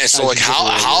 Yeah. And so, like,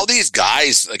 how these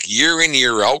guys, like, year in,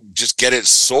 year out, just get it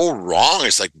so wrong.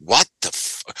 It's like, what the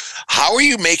how are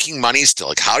you making money still?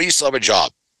 Like, how do you still have a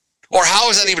job? Or how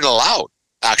is that even allowed?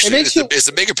 Actually, it's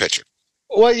the bigger picture.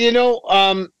 Well,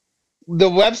 the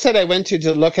website I went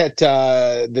to look at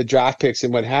the draft picks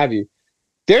and what have you,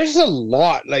 there's a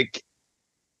lot. Like,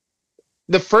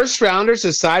 the first rounders,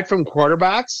 aside from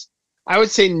quarterbacks, I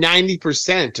would say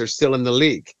 90% are still in the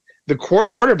league. The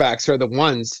quarterbacks are the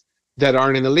ones that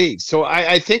aren't in the league. So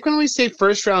I think when we say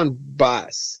first round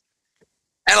bust,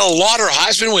 and a lot are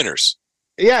Heisman winners.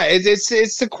 Yeah, it's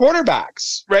the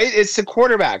quarterbacks, right? It's the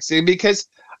quarterbacks, because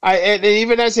and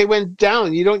even as they went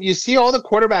down, you see all the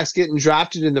quarterbacks getting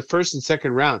drafted in the first and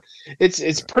second round.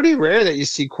 It's pretty rare that you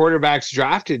see quarterbacks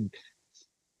drafted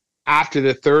after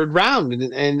the third round,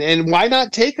 and why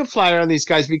not take a flyer on these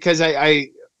guys? Because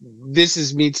this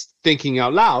is me thinking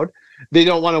out loud. They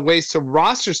don't want to waste a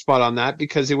roster spot on that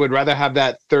because they would rather have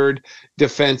that third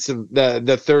defensive,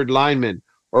 the third lineman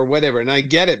or whatever. And I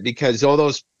get it, because all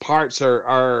those parts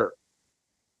aren't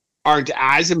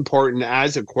as important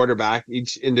as a quarterback,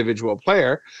 each individual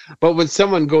player. But when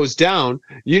someone goes down,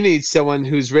 you need someone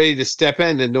who's ready to step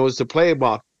in and knows the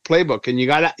playbook. And you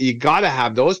gotta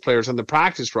have those players on the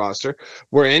practice roster,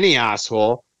 where any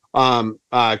asshole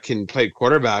can play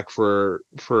quarterback for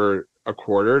a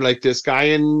quarter, like this guy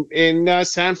in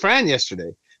San Fran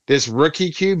yesterday. This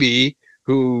rookie QB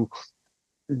who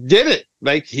did it.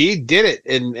 Like, he did it.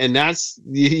 And that's,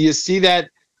 you see that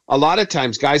a lot of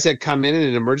times, guys that come in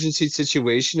an emergency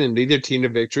situation and lead their team to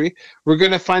victory. We're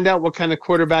going to find out what kind of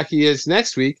quarterback he is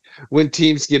next week when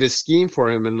teams get a scheme for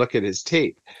him and look at his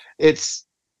tape. It's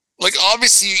like,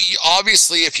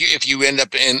 obviously, if you end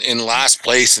up in last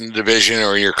place in the division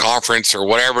or your conference or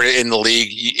whatever in the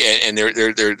league, and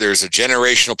there's a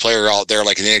generational player out there,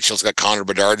 like in the NHL's got Connor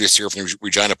Bedard this year from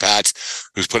Regina Pats,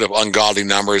 who's put up ungodly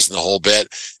numbers in the whole bit.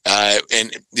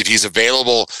 And if he's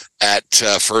available at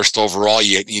first overall,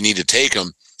 you need to take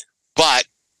him. But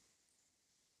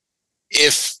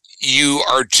if you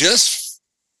are just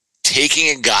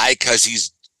taking a guy because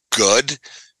he's good,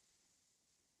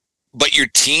 but your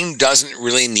team doesn't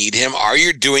really need him, are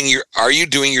you doing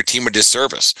your team a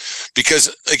disservice?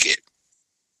 Because, like,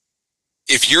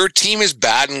 if your team is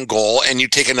bad in goal and you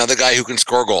take another guy who can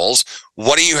score goals,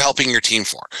 what are you helping your team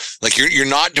for? Like, you're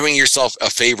not doing yourself a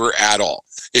favor at all.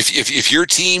 If your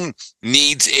team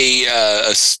needs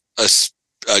a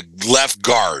left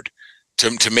guard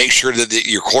to make sure that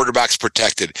your quarterback's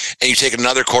protected, and you take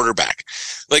another quarterback,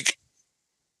 like,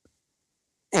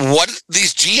 what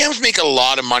these GMs make a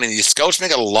lot of money, these scouts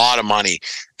make a lot of money,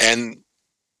 and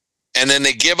then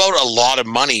they give out a lot of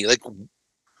money. Like,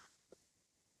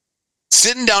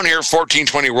 sitting down here at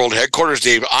 1420 World Headquarters,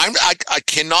 Dave, I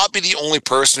cannot be the only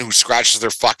person who scratches their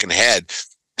fucking head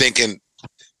thinking,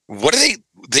 what do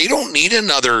they don't need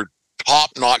another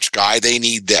top-notch guy. They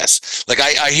need this. Like,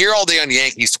 I hear all day on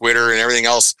Yankees Twitter and everything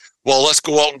else, well, let's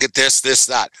go out and get this,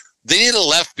 that. They need a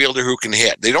left fielder who can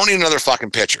hit. They don't need another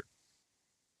fucking pitcher.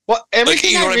 Well, like,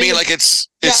 you know what I mean? Like, it's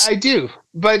yeah, I do.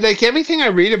 But, like, everything I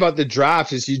read about the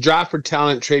draft is you draft for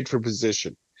talent, trade for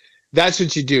position. That's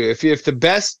what you do. If the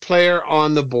best player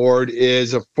on the board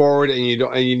is a forward and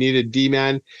you need a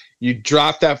D-man, you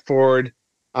draft that forward,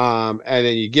 and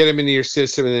then you get him into your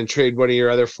system and then trade one of your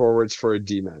other forwards for a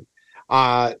D-man.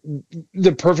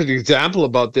 The perfect example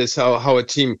about this, how a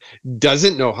team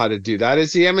doesn't know how to do that,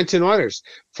 is the Edmonton Oilers.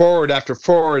 Forward after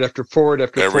forward after forward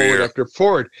after Every forward year. after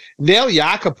forward. Nail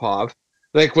Yakupov,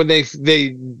 like when they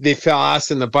fell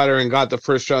ass in the butter and got the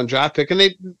first round draft pick,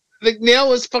 and Nail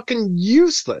was fucking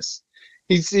useless.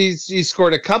 He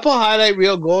scored a couple highlight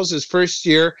reel goals his first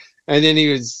year, and then he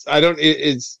was out of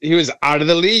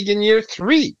the league in year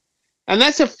 3, and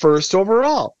that's a first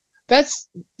overall. That's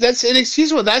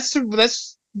inexcusable.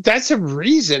 That's That's a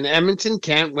reason Edmonton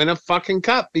can't win a fucking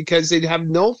cup, because they have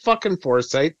no fucking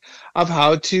foresight of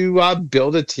how to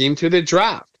build a team through the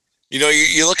draft.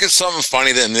 You look at something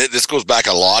funny, then this goes back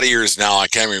a lot of years now. I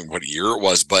can't remember what year it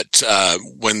was, but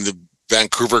when the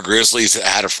Vancouver Grizzlies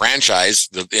had a franchise,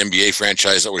 the NBA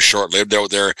franchise that was short-lived out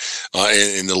there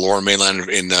in the Lower Mainland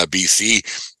in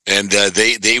BC, and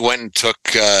they went and took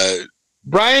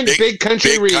Big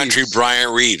Country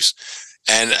Bryant Reeves,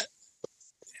 and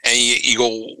you go,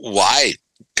 why?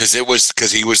 Because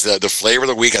he was the flavor of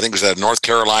the week. I think it was at North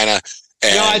Carolina.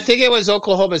 And no, I think it was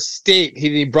Oklahoma State.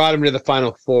 He brought him to the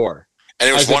Final Four. And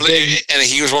it was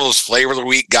he was one of those flavor of the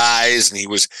week guys, and he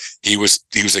was a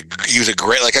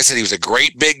great, like I said, he was a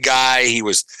great big guy. He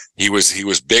was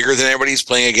bigger than everybody he's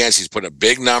playing against. He's putting up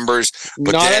big numbers,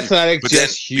 but not then, athletic, but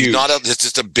just then huge. He's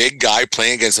just a big guy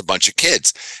playing against a bunch of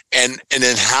kids, and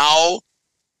then how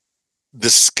the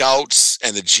scouts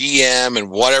and the GM and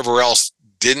whatever else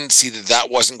didn't see that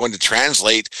wasn't going to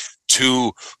translate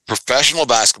to professional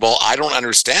basketball. I don't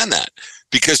understand that.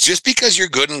 Because just because you're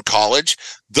good in college,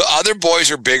 the other boys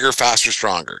are bigger, faster,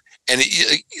 stronger. And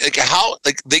they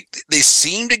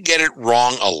seem to get it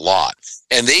wrong a lot.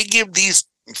 And they give these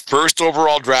first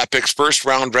overall draft picks, first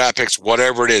round draft picks,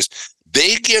 whatever it is,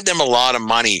 they give them a lot of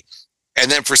money.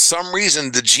 And then for some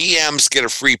reason, the GMs get a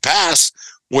free pass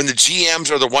when the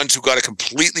GMs are the ones who got it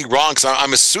completely wrong. Because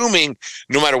I'm assuming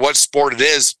no matter what sport it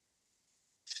is,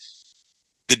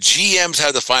 the GMs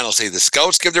have the final say. The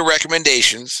scouts give their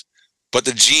recommendations, but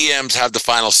the GMs have the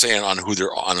final say on who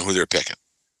they're picking.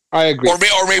 I agree. Or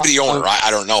maybe the owner.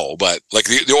 I don't know. But like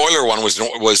the Oiler one was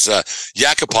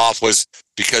Yakupov was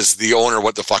because the owner.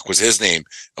 What the fuck was his name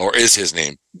or is his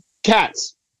name?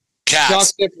 Katz.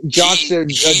 Daryl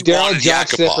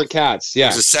Jackson for Katz. Yeah, it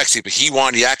was a sexy, but he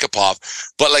wanted Yakupov.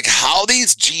 But like how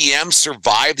these GMs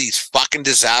survive these fucking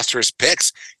disastrous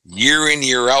picks year in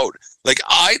year out.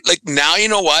 Now you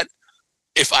know what?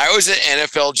 If I was an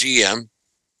NFL GM.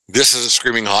 This is a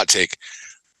screaming hot take.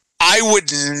 I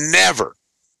would never,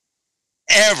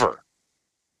 ever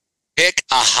pick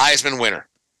a Heisman winner.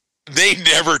 They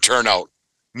never turn out.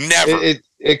 Never.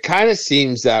 It kind of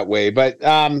seems that way, but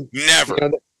never.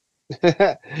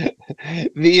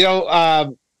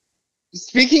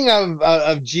 Speaking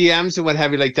of GMs and what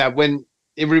have you like that, when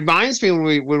it reminds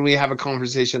me when we have a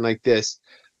conversation like this.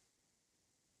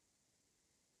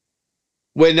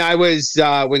 When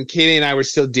Katie and I were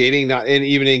still dating, not and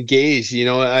even engaged,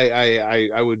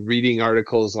 I would reading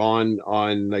articles on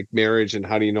like marriage and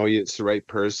how do you know it's the right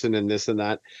person and this and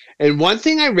that. And one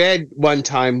thing I read one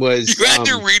time was you had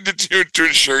to read to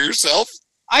ensure yourself.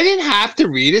 I didn't have to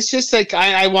read. It's just like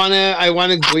I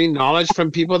wanna glean knowledge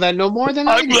from people that know more than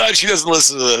I do. I'm glad she doesn't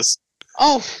listen to this.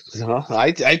 Oh no,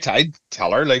 I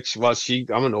tell her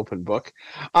I'm an open book,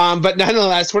 but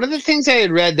nonetheless, one of the things I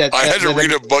had read I had to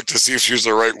read a book to see if she was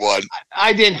the right one.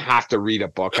 I didn't have to read a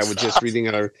book. I was just reading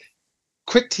it.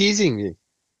 Quit teasing me.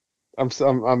 I'm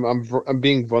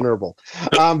being vulnerable,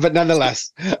 but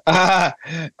nonetheless, the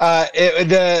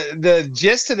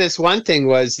gist of this one thing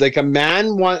was like a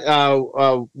man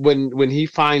when he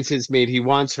finds his mate, he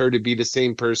wants her to be the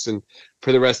same person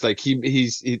for the rest. Like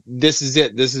this is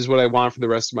it. This is what I want for the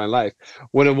rest of my life.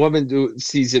 When a woman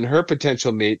sees in her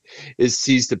potential mate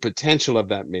sees the potential of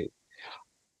that mate.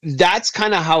 That's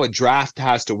kind of how a draft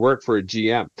has to work for a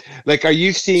GM. Like, are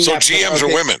you seeing? So GMs are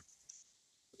women.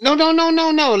 No.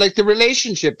 Like the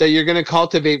relationship that you're going to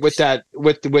cultivate with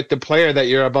the player that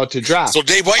you're about to draft. So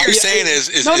Dave, what you're saying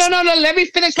is no. Let me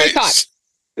finish my thought.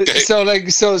 Okay.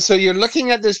 So you're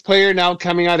looking at this player now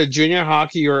coming out of junior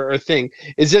hockey or thing.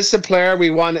 Is this the player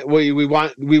we want? We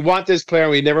want this player.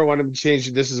 We never want him to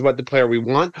change. This is what the player we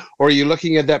want. Or are you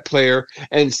looking at that player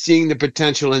and seeing the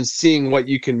potential and seeing what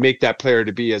you can make that player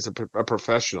to be as a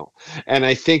professional? And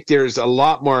I think there's a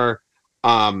lot more.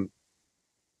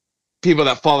 People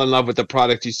that fall in love with the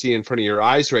product you see in front of your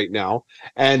eyes right now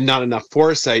and not enough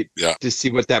foresight to see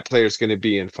what that player is going to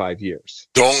be in 5 years.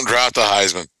 Don't draft the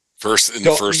Heisman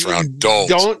the first round. Don't.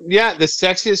 The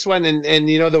sexiest one. And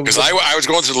because I was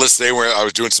going through the list today where I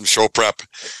was doing some show prep.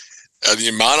 The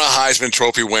amount of Heisman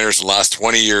Trophy winners in the last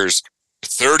 20 years,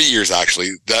 30 years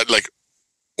actually, that like,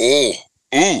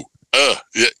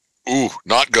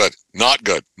 not good.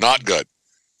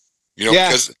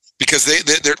 Because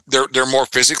they're more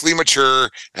physically mature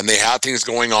and they have things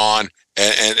going on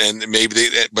and maybe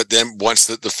but then once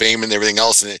the fame and everything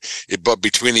else but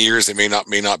between the years they may not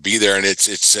be there, and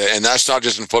it's and that's not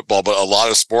just in football but a lot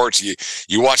of sports.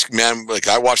 You watch, man, like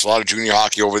I watched a lot of junior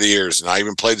hockey over the years and I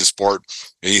even played the sport,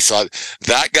 and you thought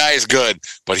that guy is good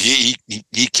but he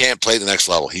can't play the next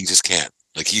level. He just can't.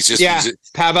 Like he's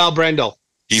Pavel Brendel.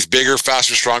 He's bigger,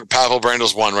 faster, stronger. Pavel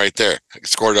Brandel's one right there. He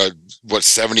scored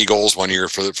 70 goals one year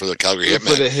for the Calgary Hitmen.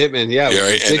 For the Hitmen, yeah.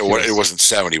 Right? And it wasn't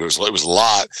 70, but it was a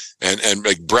lot. And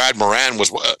like Brad Moran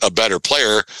was a better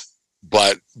player,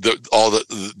 but all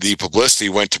the publicity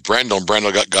went to Brendel, and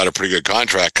Brendel got a pretty good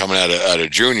contract coming out of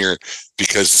junior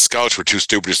because the scouts were too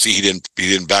stupid to see he didn't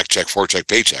back check, forecheck,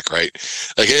 paycheck, right?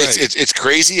 Like it's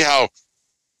crazy how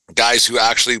guys who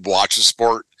actually watch the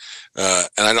sport, and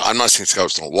I'm not saying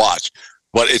scouts don't watch,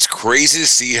 but it's crazy to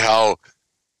see how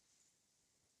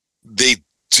they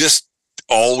just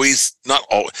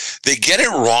they get it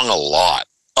wrong a lot.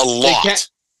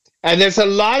 And there's a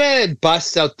lot of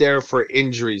busts out there for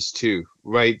injuries too,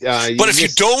 right? But if you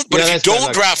don't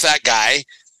draft that guy,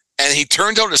 and he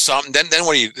turns out to something, then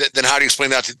how do you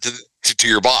explain that to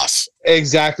your boss?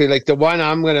 Exactly. Like the one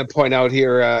I'm going to point out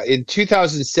here in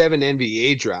 2007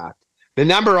 NBA draft, the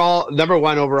number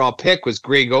one overall pick was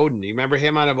Greg Oden. You remember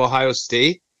him out of Ohio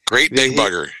State? Great big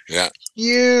bugger, yeah,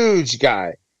 huge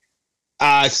guy.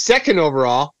 Second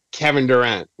overall, Kevin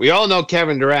Durant. We all know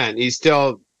Kevin Durant. He's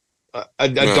still a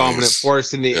dominant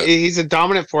force in the. Yeah. He's a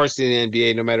dominant force in the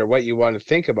NBA, no matter what you want to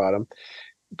think about him.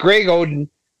 Greg Oden,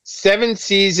 7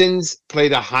 seasons,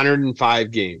 played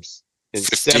 105 games.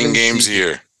 15 games a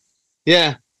year.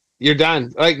 Yeah, you're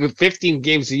done. Like with 15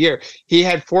 games a year, he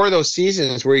had 4 of those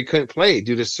seasons where he couldn't play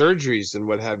due to surgeries and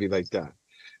what have you like that.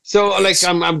 So, like,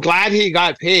 I'm glad he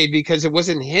got paid because it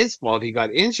wasn't his fault. He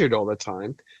got injured all the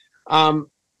time.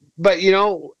 But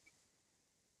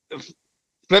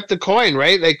flip the coin,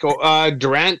 right? Like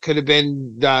Durant could have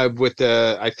been with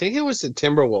the, I think it was the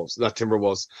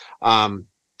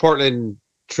Portland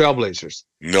Trailblazers.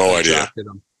 No idea.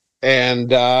 And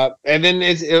then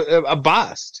it's a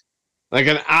bust, like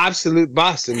an absolute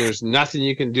bust, and there's nothing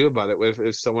you can do about it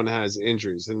if someone has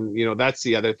injuries. And that's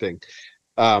the other thing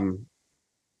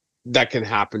that can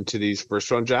happen to these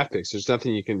first round draft picks. There's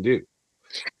nothing you can do.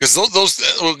 Because those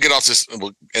we'll get off this.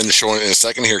 We'll end the show in a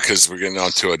second here because we're getting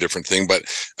on to a different thing. But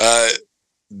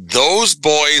those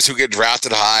boys who get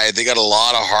drafted high, they got a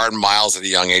lot of hard miles at a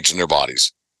young age in their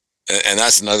bodies, and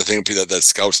that's another thing that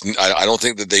scouts. I don't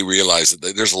think that they realize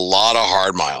that there's a lot of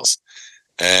hard miles.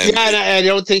 And yeah, and I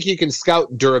don't think you can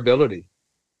scout durability.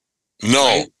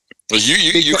 No, right?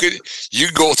 You could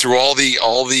go through all the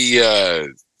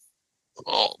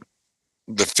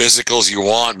physicals you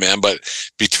want, man, but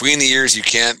between the years you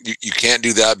can't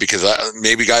do that because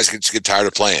maybe guys could just get tired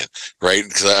of playing, right?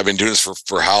 Because I've been doing this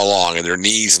for how long, and their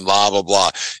knees and blah blah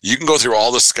blah. You can go through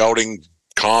all the scouting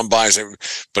combines,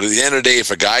 but at the end of the day,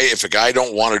 if a guy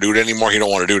don't want to do it anymore, he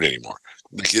don't want to do it anymore.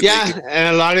 And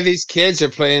a lot of these kids are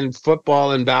playing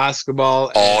football and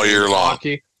basketball all year long,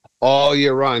 hockey all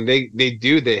year long. They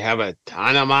have a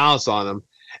ton of miles on them.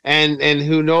 And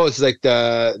who knows, like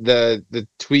the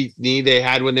tweaked knee they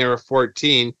had when they were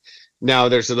 14, now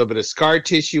there's a little bit of scar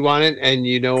tissue on it, and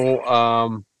then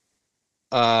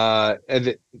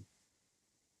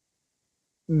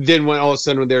when all of a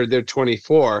sudden when they're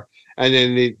 24, and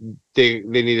then they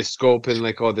need a scope and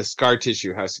the scar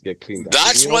tissue has to get cleaned up.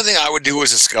 That's one thing I would do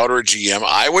as a scout or a GM.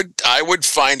 I would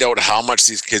find out how much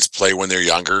these kids play when they're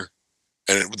younger,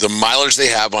 and the mileage they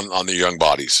have on their young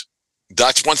bodies.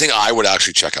 That's one thing I would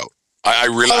actually check out. I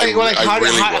really would.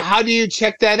 How do you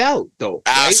check that out though?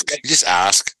 Ask. Right? Just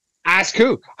ask. Ask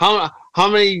who? How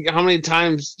many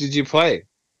times did you play?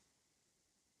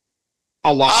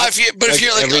 A lot. If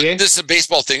you're like this is a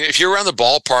baseball thing. If you're around the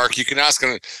ballpark, you can ask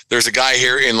him. There's a guy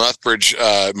here in Lethbridge,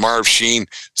 Marv Sheen,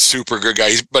 super good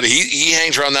guy. But he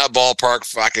hangs around that ballpark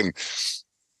fucking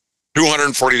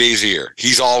 240 days a year.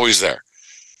 He's always there.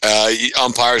 He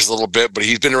umpires a little bit, but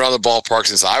he's been around the ballpark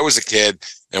since I was a kid,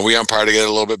 and we umpired together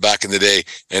a little bit back in the day.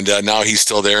 And now he's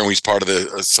still there, and he's part of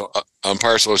the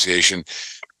umpire association.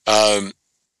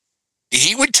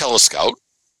 He would tell a scout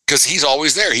because he's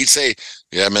always there. He'd say,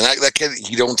 "Yeah, man, that kid,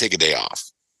 he don't take a day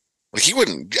off." Like he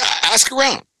wouldn't ask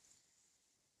around.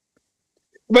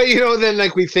 But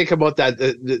then we think about that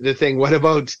the thing. What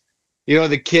about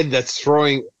the kid that's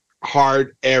throwing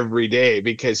hard every day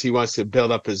because he wants to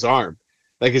build up his arm?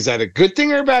 Like, is that a good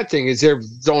thing or a bad thing? Is there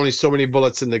only so many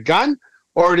bullets in the gun,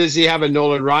 or does he have a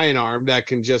Nolan Ryan arm that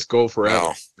can just go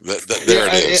forever? No, there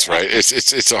it is, right?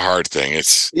 It's a hard thing.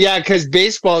 Because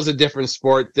baseball is a different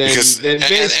sport than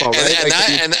baseball,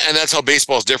 right? And that's how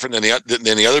baseball is different than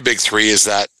the other big three is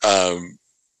that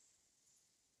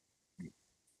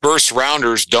first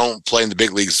rounders don't play in the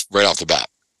big leagues right off the bat.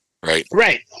 Right,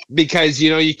 because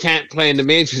you can't play in the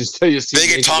majors until you see. They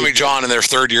get Tommy John in their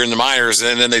third year in the minors,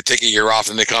 and then they take a year off,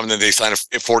 and they come and then they sign a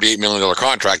 $48 million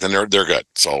contract, and they're good.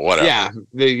 So whatever. Yeah,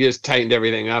 they just tightened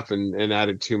everything up and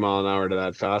added 2 mile an hour to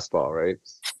that fastball, right?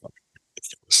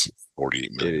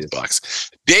 $48 million.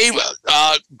 Dave,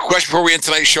 question before we end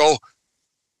tonight's show.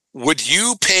 Would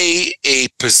you pay a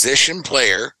position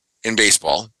player in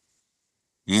baseball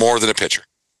more than a pitcher?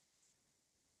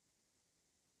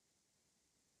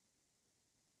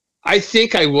 I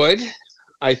think I would.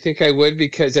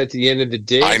 Because at the end of the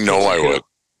day, I know I would.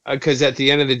 Because at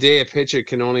the end of the day, a pitcher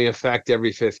can only affect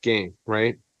every fifth game,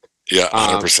 right? Yeah,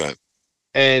 100%.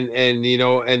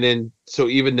 And then so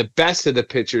even the best of the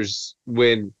pitchers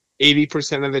win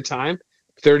 80% of the time.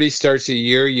 30 starts a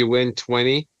year, you win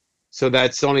 20. So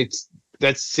that's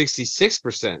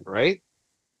 66%, right?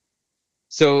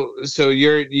 So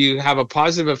you have a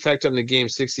positive effect on the game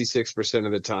 66%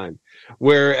 of the time.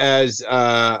 Whereas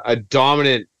a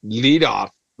dominant leadoff,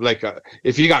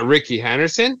 if you got Ricky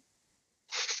Henderson,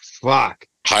 fuck.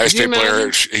 Highest paid player.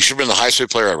 He should have been the highest paid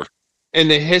player ever in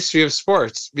the history of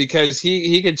sports, because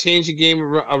he could change the game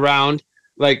around.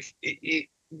 The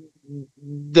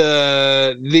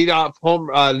leadoff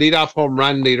home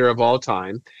run leader of all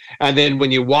time, and then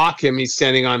when you walk him, he's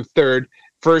standing on third.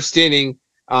 First inning,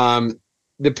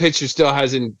 the pitcher still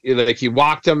hasn't, he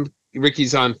walked him.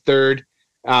 Ricky's on third,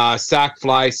 sack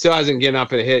fly, still hasn't getting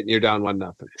up and hit, and you're down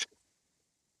 1-0.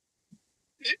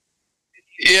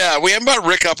 Yeah, we haven't brought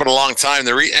Rick up in a long time.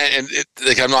 We'll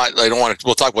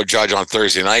talk about Judge on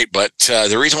Thursday night, but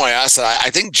the reason why I asked that, I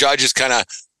think Judge is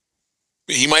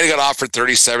he might have got offered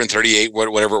 37, 38,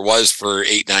 whatever it was for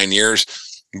 8-9 years.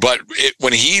 But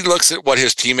when he looks at what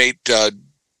his teammate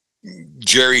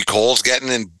Jerry Cole's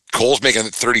getting, and Cole's making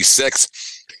 36,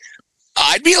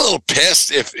 I'd be a little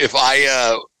pissed if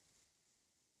I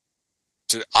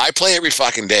play every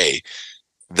fucking day.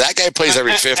 That guy plays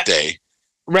every fifth day.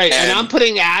 Right, and I'm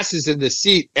putting asses in the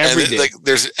seat every day.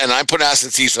 And I'm putting asses in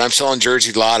the seats, and I'm selling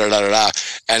jerseys, and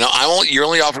you're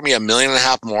only offering me $1.5 million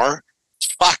more.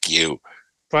 Fuck you.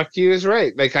 Fuck you is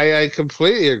right. I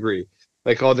completely agree.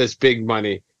 All this big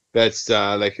money that's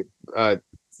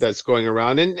that's going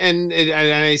around, and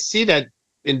I see that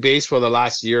in baseball the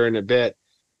last year and a bit,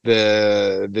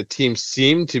 the teams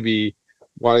seem to be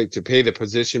wanting to pay the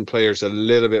position players a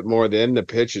little bit more than the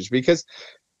pitchers, because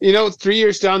 3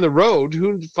 years down the road,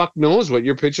 who the fuck knows what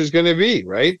your pitcher's going to be,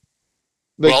 right?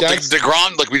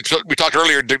 DeGrom, we talked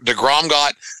earlier, DeGrom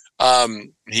got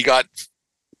he got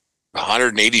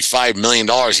 $185 million.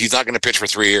 He's not going to pitch for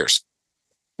 3 years,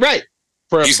 right?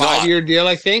 For a 5-year deal,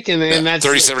 I think, and that's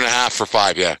 37.5 for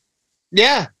 5. Yeah,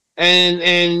 yeah, and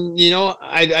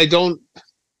I don't.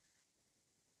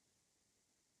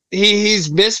 He's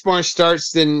missed more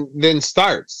starts than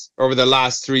starts over the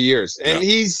last 3 years, and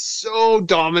he's so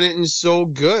dominant and so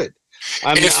good.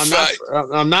 I'm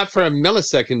not for a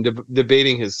millisecond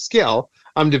debating his skill.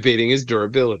 I'm debating his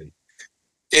durability.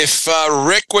 If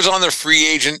Rick was on the free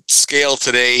agent scale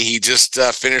today, he just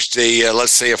finished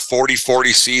let's say a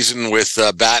 40-40 season with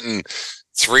batting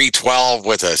 .312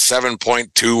 with a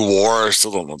 7.2 WAR. I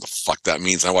still don't know what the fuck that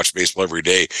means. I watch baseball every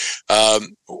day.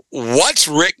 What's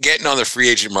Rick getting on the free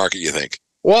agent market, you think?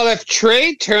 Well, if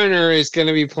Trey Turner is going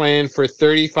to be playing for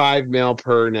 $35 million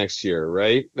per next year,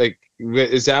 right?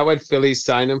 Is that what Philly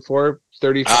signed him for?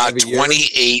 35 a year?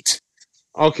 28.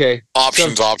 Okay.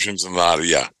 Options and that,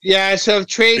 yeah. Yeah, so if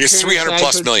Trey Turner... It's 300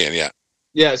 plus million, yeah.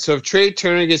 Yeah, so if Trey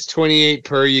Turner gets 28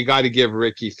 per, you got to give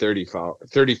Ricky 34,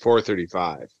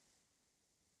 35.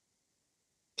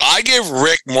 I give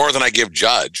Rick more than I give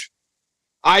Judge.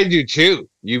 I do too.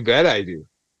 You bet I do.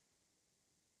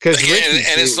 And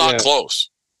it's not close.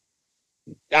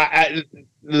 The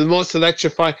most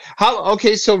electrifying.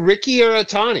 So Ricky or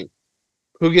Ohtani?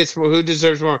 Who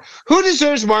deserves more? Who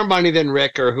deserves more money than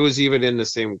Rick, or who's even in the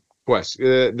same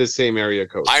the same area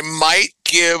code? I might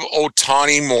give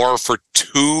Ohtani more for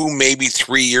 2, maybe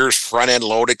 3 years front end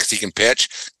loaded because he can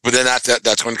pitch, but then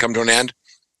that's going to come to an end.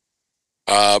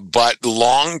 But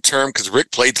long term, because Rick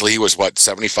played till he was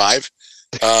 75.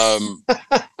 He's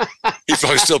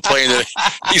probably still playing today.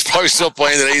 He's probably still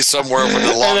playing today somewhere with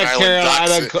the Long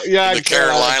Island Ducks, the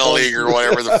Carolina League or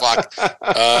whatever the fuck.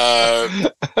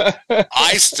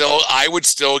 I would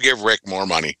still give Rick more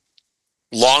money.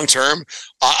 Long term,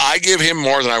 I give him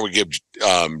more than I would give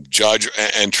Judge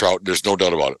and Trout. There's no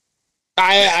doubt about it.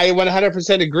 I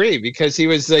 100% agree, because he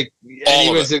was he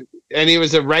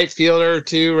was a right fielder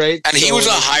too, right? And he was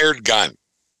a hired gun.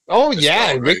 Oh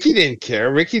yeah, Ricky didn't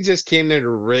care. Ricky just came there to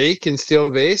rake and steal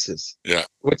bases. Yeah,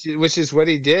 which is what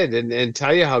he did, and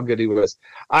tell you how good he was.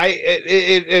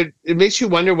 It makes you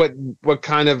wonder what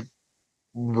kind of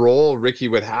role Ricky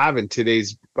would have in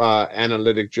today's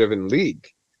analytic driven league,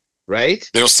 right?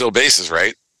 They don't steal bases,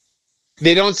 right?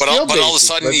 They don't steal bases. But all of a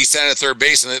sudden he's standing at third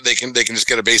base and they can just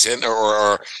get a base hit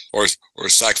or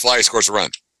sack fly, scores a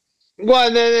run. Well,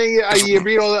 and then you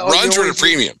read all runs are the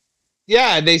premium.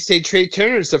 Yeah, they say Trey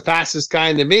Turner's the fastest guy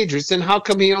in the majors, and how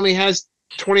come he only has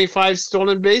 25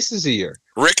 stolen bases a year?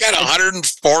 Rick had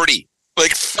 140.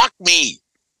 Like, fuck me.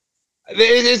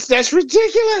 That's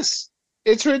ridiculous.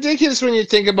 It's ridiculous when you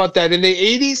think about that. In the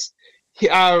 80s,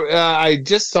 I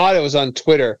just thought it was on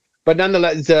Twitter, but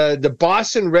nonetheless, the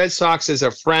Boston Red Sox as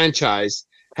a franchise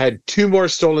had 2 more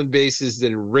stolen bases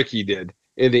than Ricky did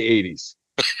in the 80s.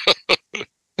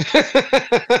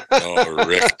 Oh,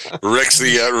 Rick's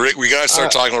Rick. We gotta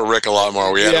start talking about Rick a lot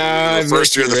more. We had the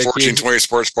first year of the 1420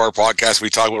 Sports Bar podcast. We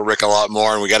talked about Rick a lot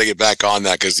more, and we got to get back on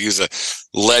that because he's a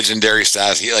legendary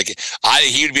stats. He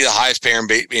would be the highest payer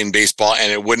in baseball,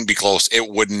 and it wouldn't be close. It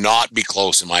would not be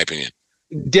close, in my opinion.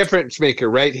 Difference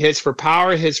maker, right? Hits for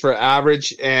power, hits for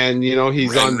average, and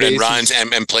he's on base, runs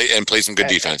and play some good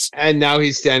defense. And now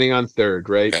he's standing on third,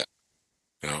 right? Yeah.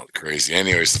 Oh, crazy.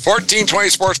 Anyways, the 1420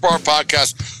 Sports Bar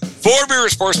podcast. 4 beer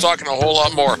sports talk and a whole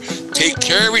lot more. Take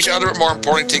care of each other, but more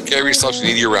importantly, take care of yourself. You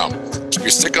need year round. Keep your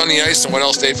stick on the ice. And what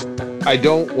else, Dave? I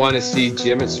don't want to see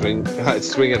Jim swing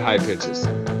at high pitches.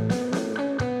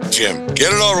 Jim,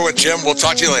 get it over with, Jim. We'll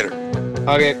talk to you later.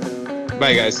 Okay.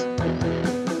 Bye, guys.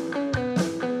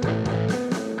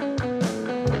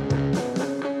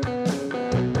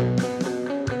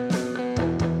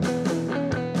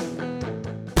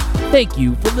 Thank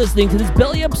you for listening to this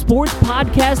Belly Up Sports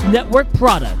Podcast Network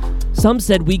product. Some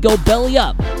said we go belly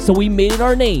up, so we made it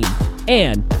our name,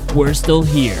 and we're still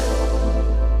here.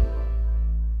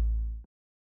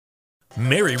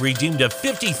 Mary redeemed a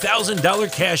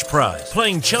 $50,000 cash prize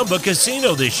playing Chumba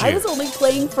Casino this year. I was only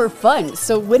playing for fun,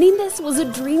 so winning this was a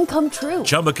dream come true.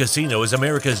 Chumba Casino is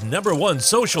America's #1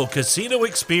 social casino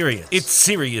experience. It's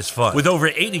serious fun. With over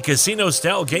 80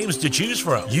 casino-style games to choose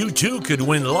from, you too could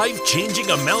win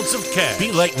life-changing amounts of cash.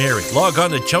 Be like Mary. Log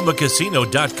on to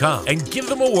ChumbaCasino.com and give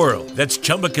them a whirl. That's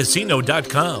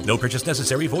ChumbaCasino.com. No purchase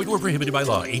necessary. Void or prohibited by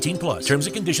law. 18+. Terms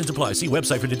and conditions apply. See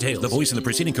website for details. The voice in the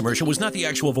preceding commercial was not the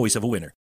actual voice of a winner.